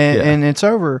 Yeah, and it's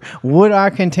over. Would I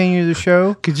continue the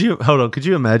show? Could you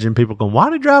imagine people going, "Why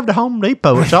did you drive to Home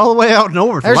Depot? It's all the way out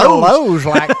north. There's a Lowe's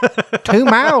like 2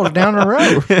 miles down the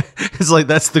road." It's like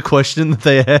that's the question that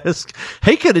they ask.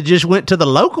 He could have just went to the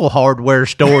local hardware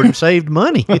store and saved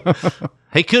money.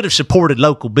 He could have supported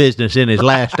local business in his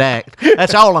last act.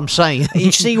 That's all I'm saying.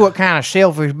 You see what kind of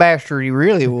selfish bastard he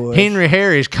really was. Henry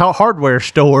Harry's hardware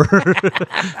store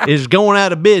is going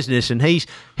out of business, and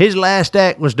his last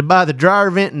act was to buy the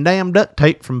dryer vent and damn duct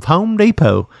tape from Home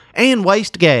Depot and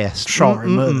waste gas. Sorry,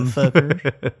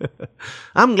 motherfucker.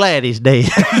 I'm glad he's dead.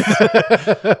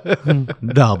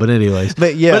 No, but anyways.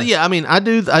 But yeah, I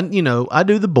do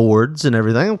the boards and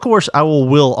everything. Of course, I will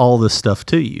will all this stuff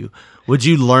to you. Would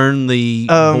you learn the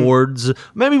boards?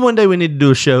 Maybe one day we need to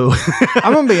do a show.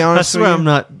 I'm gonna be honest. I swear, I'm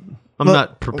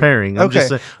not preparing. I'm just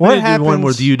saying. What happens? Do one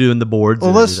with you doing the boards.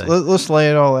 Well, let's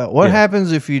lay it all out. What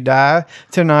happens if you die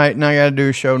tonight and I got to do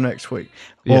a show next week?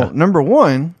 Well, number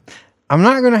one, I'm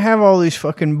not going to have all these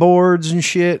fucking boards and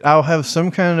shit. I'll have some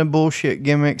kind of bullshit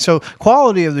gimmick. So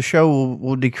quality of the show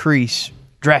will decrease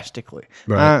drastically.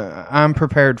 Right. I'm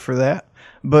prepared for that.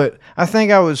 But I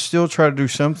think I would still try to do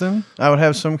something. I would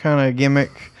have some kind of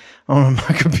gimmick on my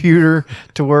computer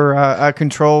to where I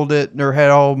controlled it or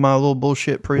had all my little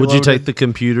bullshit preloaded. Would you take the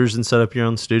computers and set up your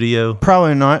own studio?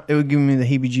 Probably not. It would give me the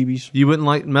heebie-jeebies. You wouldn't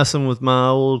like messing with my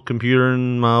old computer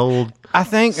and my old I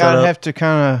think setup? I'd have to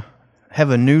kind of have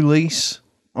a new lease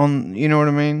on, you know what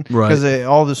I mean? Right. Because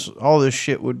all this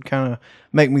shit would kind of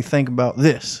make me think about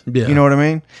this. Yeah. You know what I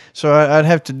mean? So I'd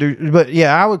have to do, but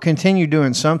yeah, I would continue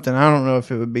doing something. I don't know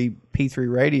if it would be P3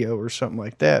 radio or something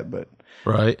like that, but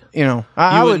right.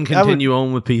 I wouldn't continue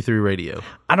on with P3 radio.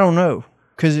 I don't know,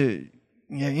 because it'd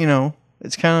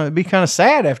be kind of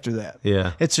sad after that.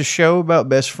 Yeah. It's a show about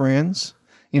best friends.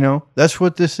 That's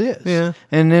what this is. Yeah.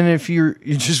 And then if you're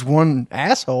just one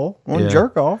asshole, one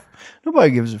jerk off,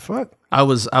 nobody gives a fuck. I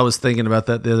was thinking about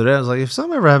that the other day. I was like, if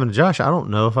something ever happened to Josh, I don't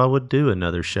know if I would do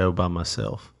another show by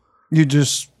myself. You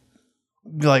just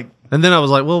like, and then I was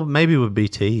like, well, maybe with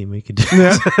BT and we could do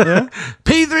yeah.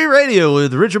 P3 Radio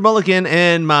with Richard Mulligan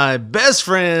and my best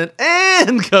friend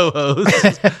and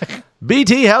co-host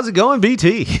BT. How's it going,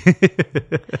 BT?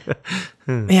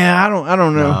 Yeah, I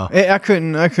don't know. No. I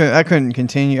couldn't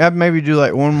continue. I'd maybe do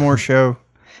like one more show,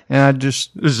 and I'd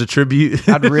just as a tribute.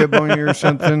 I'd rib on you or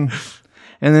something.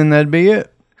 And then that'd be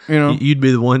it. You'd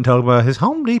be the one talking about his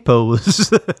Home Depot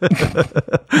was a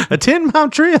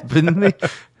 10-mile trip, and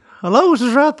Lowe's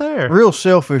was right there. Real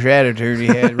selfish attitude he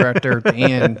had right there at the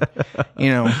end,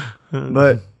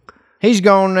 But He's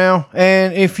gone now.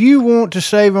 And if you want to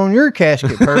save on your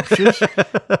casket purchases,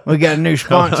 we got a new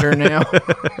sponsor now.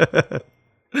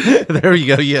 There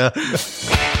you go. Yeah.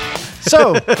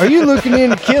 So, are you looking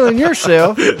into killing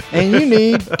yourself and you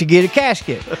need to get a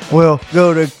casket? Well,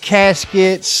 go to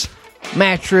Caskets,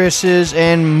 Mattresses,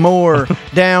 and More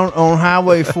down on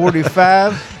Highway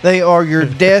 45. They are your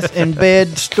death and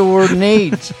bed store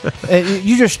needs.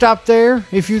 You just stop there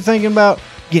if you're thinking about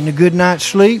getting a good night's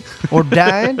sleep or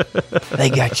dying.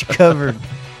 They got you covered.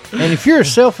 And if you're a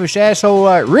selfish asshole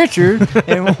like Richard, visit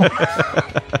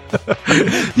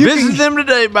them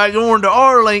today by going to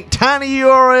our link,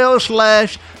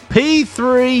 tinyurl/P3death.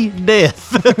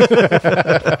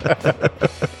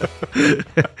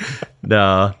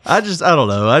 No, I don't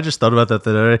know. I just thought about that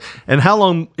the other day. And how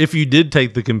long, if you did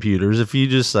take the computers, if you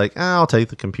just like, I'll take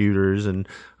the computers, and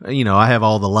I have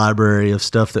all the library of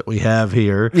stuff that we have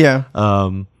here. Yeah.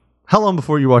 How long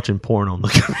before you're watching porn on the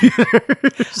computer?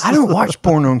 I don't watch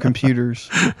porn on computers.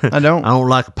 I don't. I don't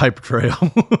like a paper trail.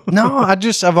 No,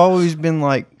 I've always been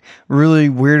like really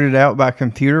weirded out by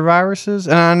computer viruses.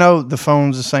 And I know the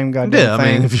phone's the same goddamn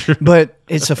thing, but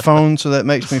it's a phone, so that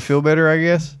makes me feel better, I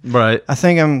guess. Right. I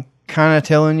think I'm kind of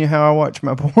telling you how I watch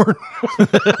my porn.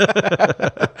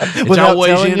 It's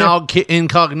always in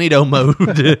incognito mode.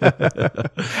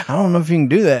 I don't know if you can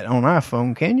do that on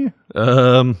iPhone, can you? I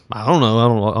don't know.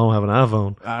 I don't have an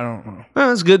iPhone. I don't know.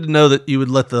 Well, it's good to know that you would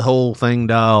let the whole thing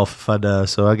die off if I die.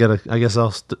 So I guess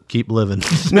I'll keep living.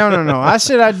 No. I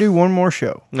said I'd do one more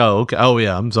show. Oh, okay. Oh,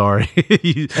 yeah. I'm sorry.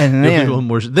 And then do one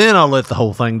more. Then I'll let the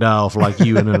whole thing die off like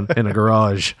you in a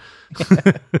garage.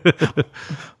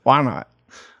 Why not?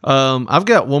 I've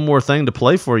got one more thing to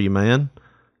play for you, man,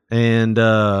 and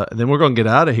then we're gonna get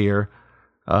out of here.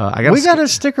 We got to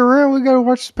stick around. We got to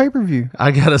watch the pay-per-view.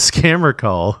 I got a scammer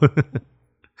call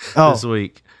this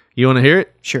week. You want to hear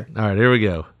it? Sure. All right, here we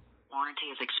go. Warranty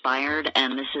is expired,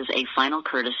 and this is a final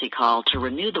courtesy call to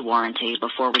renew the warranty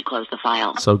before we close the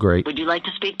file. So great. Would you like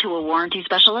to speak to a warranty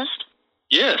specialist?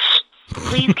 Yes.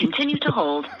 Please continue to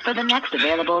hold for the next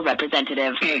available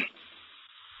representative.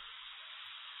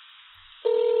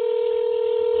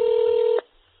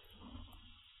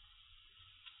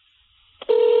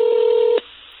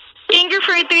 Thank you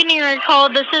for returning your call.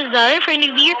 This is Zara from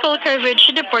the Vehicle Coverage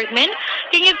Department.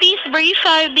 Can you please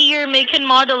verify the year, make, and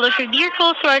model of your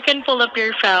vehicle so I can pull up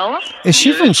your file? Is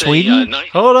she from Sweden?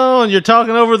 Hold on, you're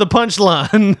talking over the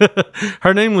punchline.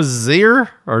 Her name was Zir.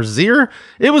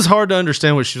 It was hard to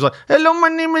understand what she was like. Hello, my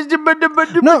name is...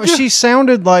 No, she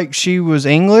sounded like she was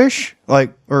English,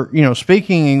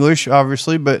 speaking English,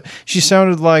 obviously, but she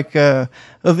sounded like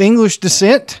of English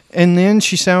descent, and then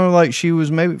she sounded like she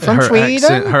was maybe from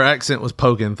Sweden. Her accent was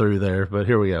poking through there, but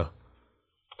here we go.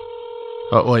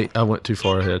 Oh, wait, I went too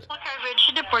far ahead.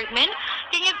 Coverage Department.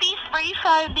 Can you please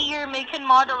verify the year, make, and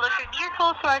model of your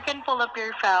vehicle so I can pull up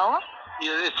your file?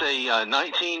 Yeah, it's a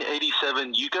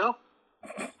 1987 Yugo.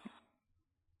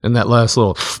 And that last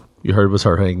little you heard was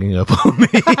her hanging up on me.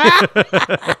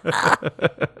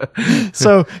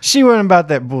 So she went about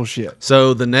that bullshit.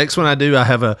 So the next one I do,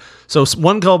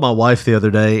 one called my wife the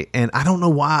other day, and I don't know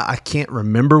why I can't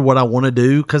remember what I want to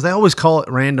do because they always call it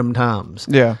random times.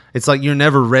 Yeah. It's like you're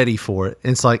never ready for it.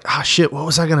 And it's like, shit, what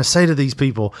was I going to say to these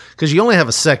people? Because you only have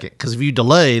a second, because if you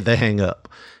delay, they hang up.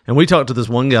 And we talked to this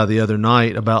one guy the other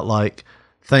night about like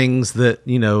things that,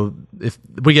 if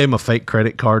we gave him a fake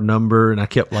credit card number and I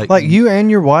kept like you and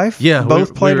your wife? Yeah.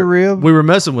 Both played a rib? We were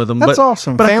messing with them. That's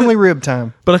awesome. Family rib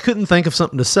time. But I couldn't think of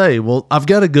something to say. Well, I've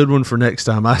got a good one for next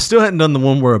time. I still hadn't done the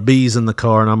one where a bee's in the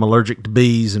car and I'm allergic to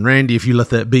bees. And Randy, if you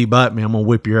let that bee bite me, I'm going to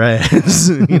whip your ass,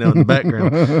 in the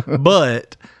background.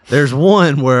 But there's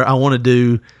one where I want to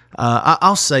do,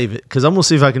 I'll save it because I'm going to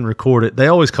see if I can record it. They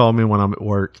always call me when I'm at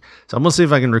work. So I'm going to see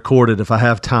if I can record it if I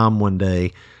have time one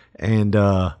day. And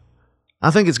I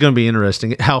think it's going to be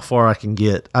interesting how far I can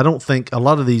get. I don't think a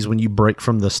lot of these, when you break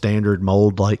from the standard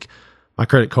mold, like my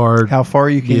credit card. How far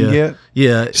you can get?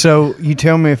 Yeah. So you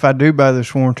tell me if I do buy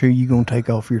this warranty, you going to take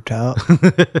off your top?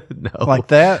 No. Like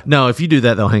that? No, if you do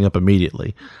that, they'll hang up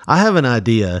immediately. I have an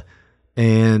idea,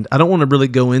 and I don't want to really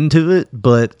go into it,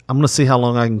 but I'm going to see how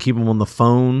long I can keep them on the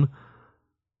phone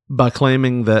by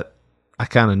claiming that I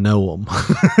kind of know them.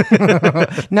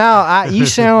 No, you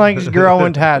sound like this girl I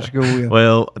went to high school with.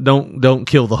 Well, don't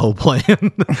kill the whole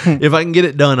plan. If I can get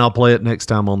it done, I'll play it next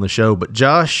time on the show. But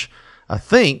Josh, I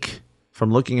think from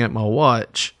looking at my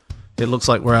watch, it looks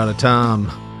like we're out of time,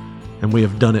 and we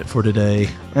have done it for today.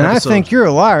 And I think you're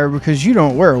a liar because you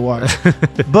don't wear a watch.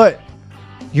 But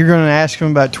you're going to ask him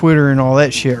about Twitter and all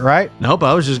that shit, right? Nope,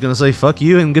 I was just going to say fuck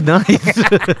you and good night.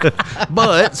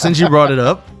 But since you brought it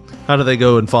up, How do they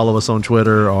go and follow us on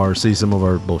Twitter or see some of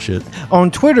our bullshit? On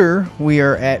Twitter, we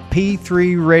are at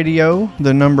P3 Radio,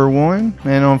 the number 1.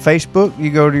 And on Facebook,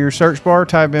 you go to your search bar,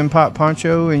 type in Pop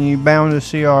Poncho, and you're bound to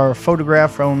see our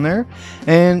photograph on there.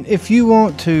 And if you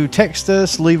want to text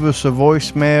us, leave us a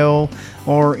voicemail,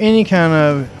 or any kind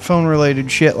of phone-related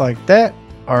shit like that,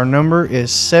 our number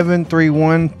is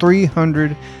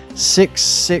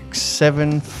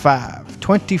 731-300-6675.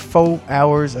 24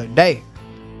 hours a day.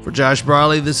 For Josh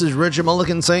Briley, this is Richard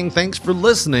Mulligan saying thanks for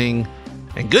listening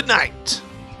and good night.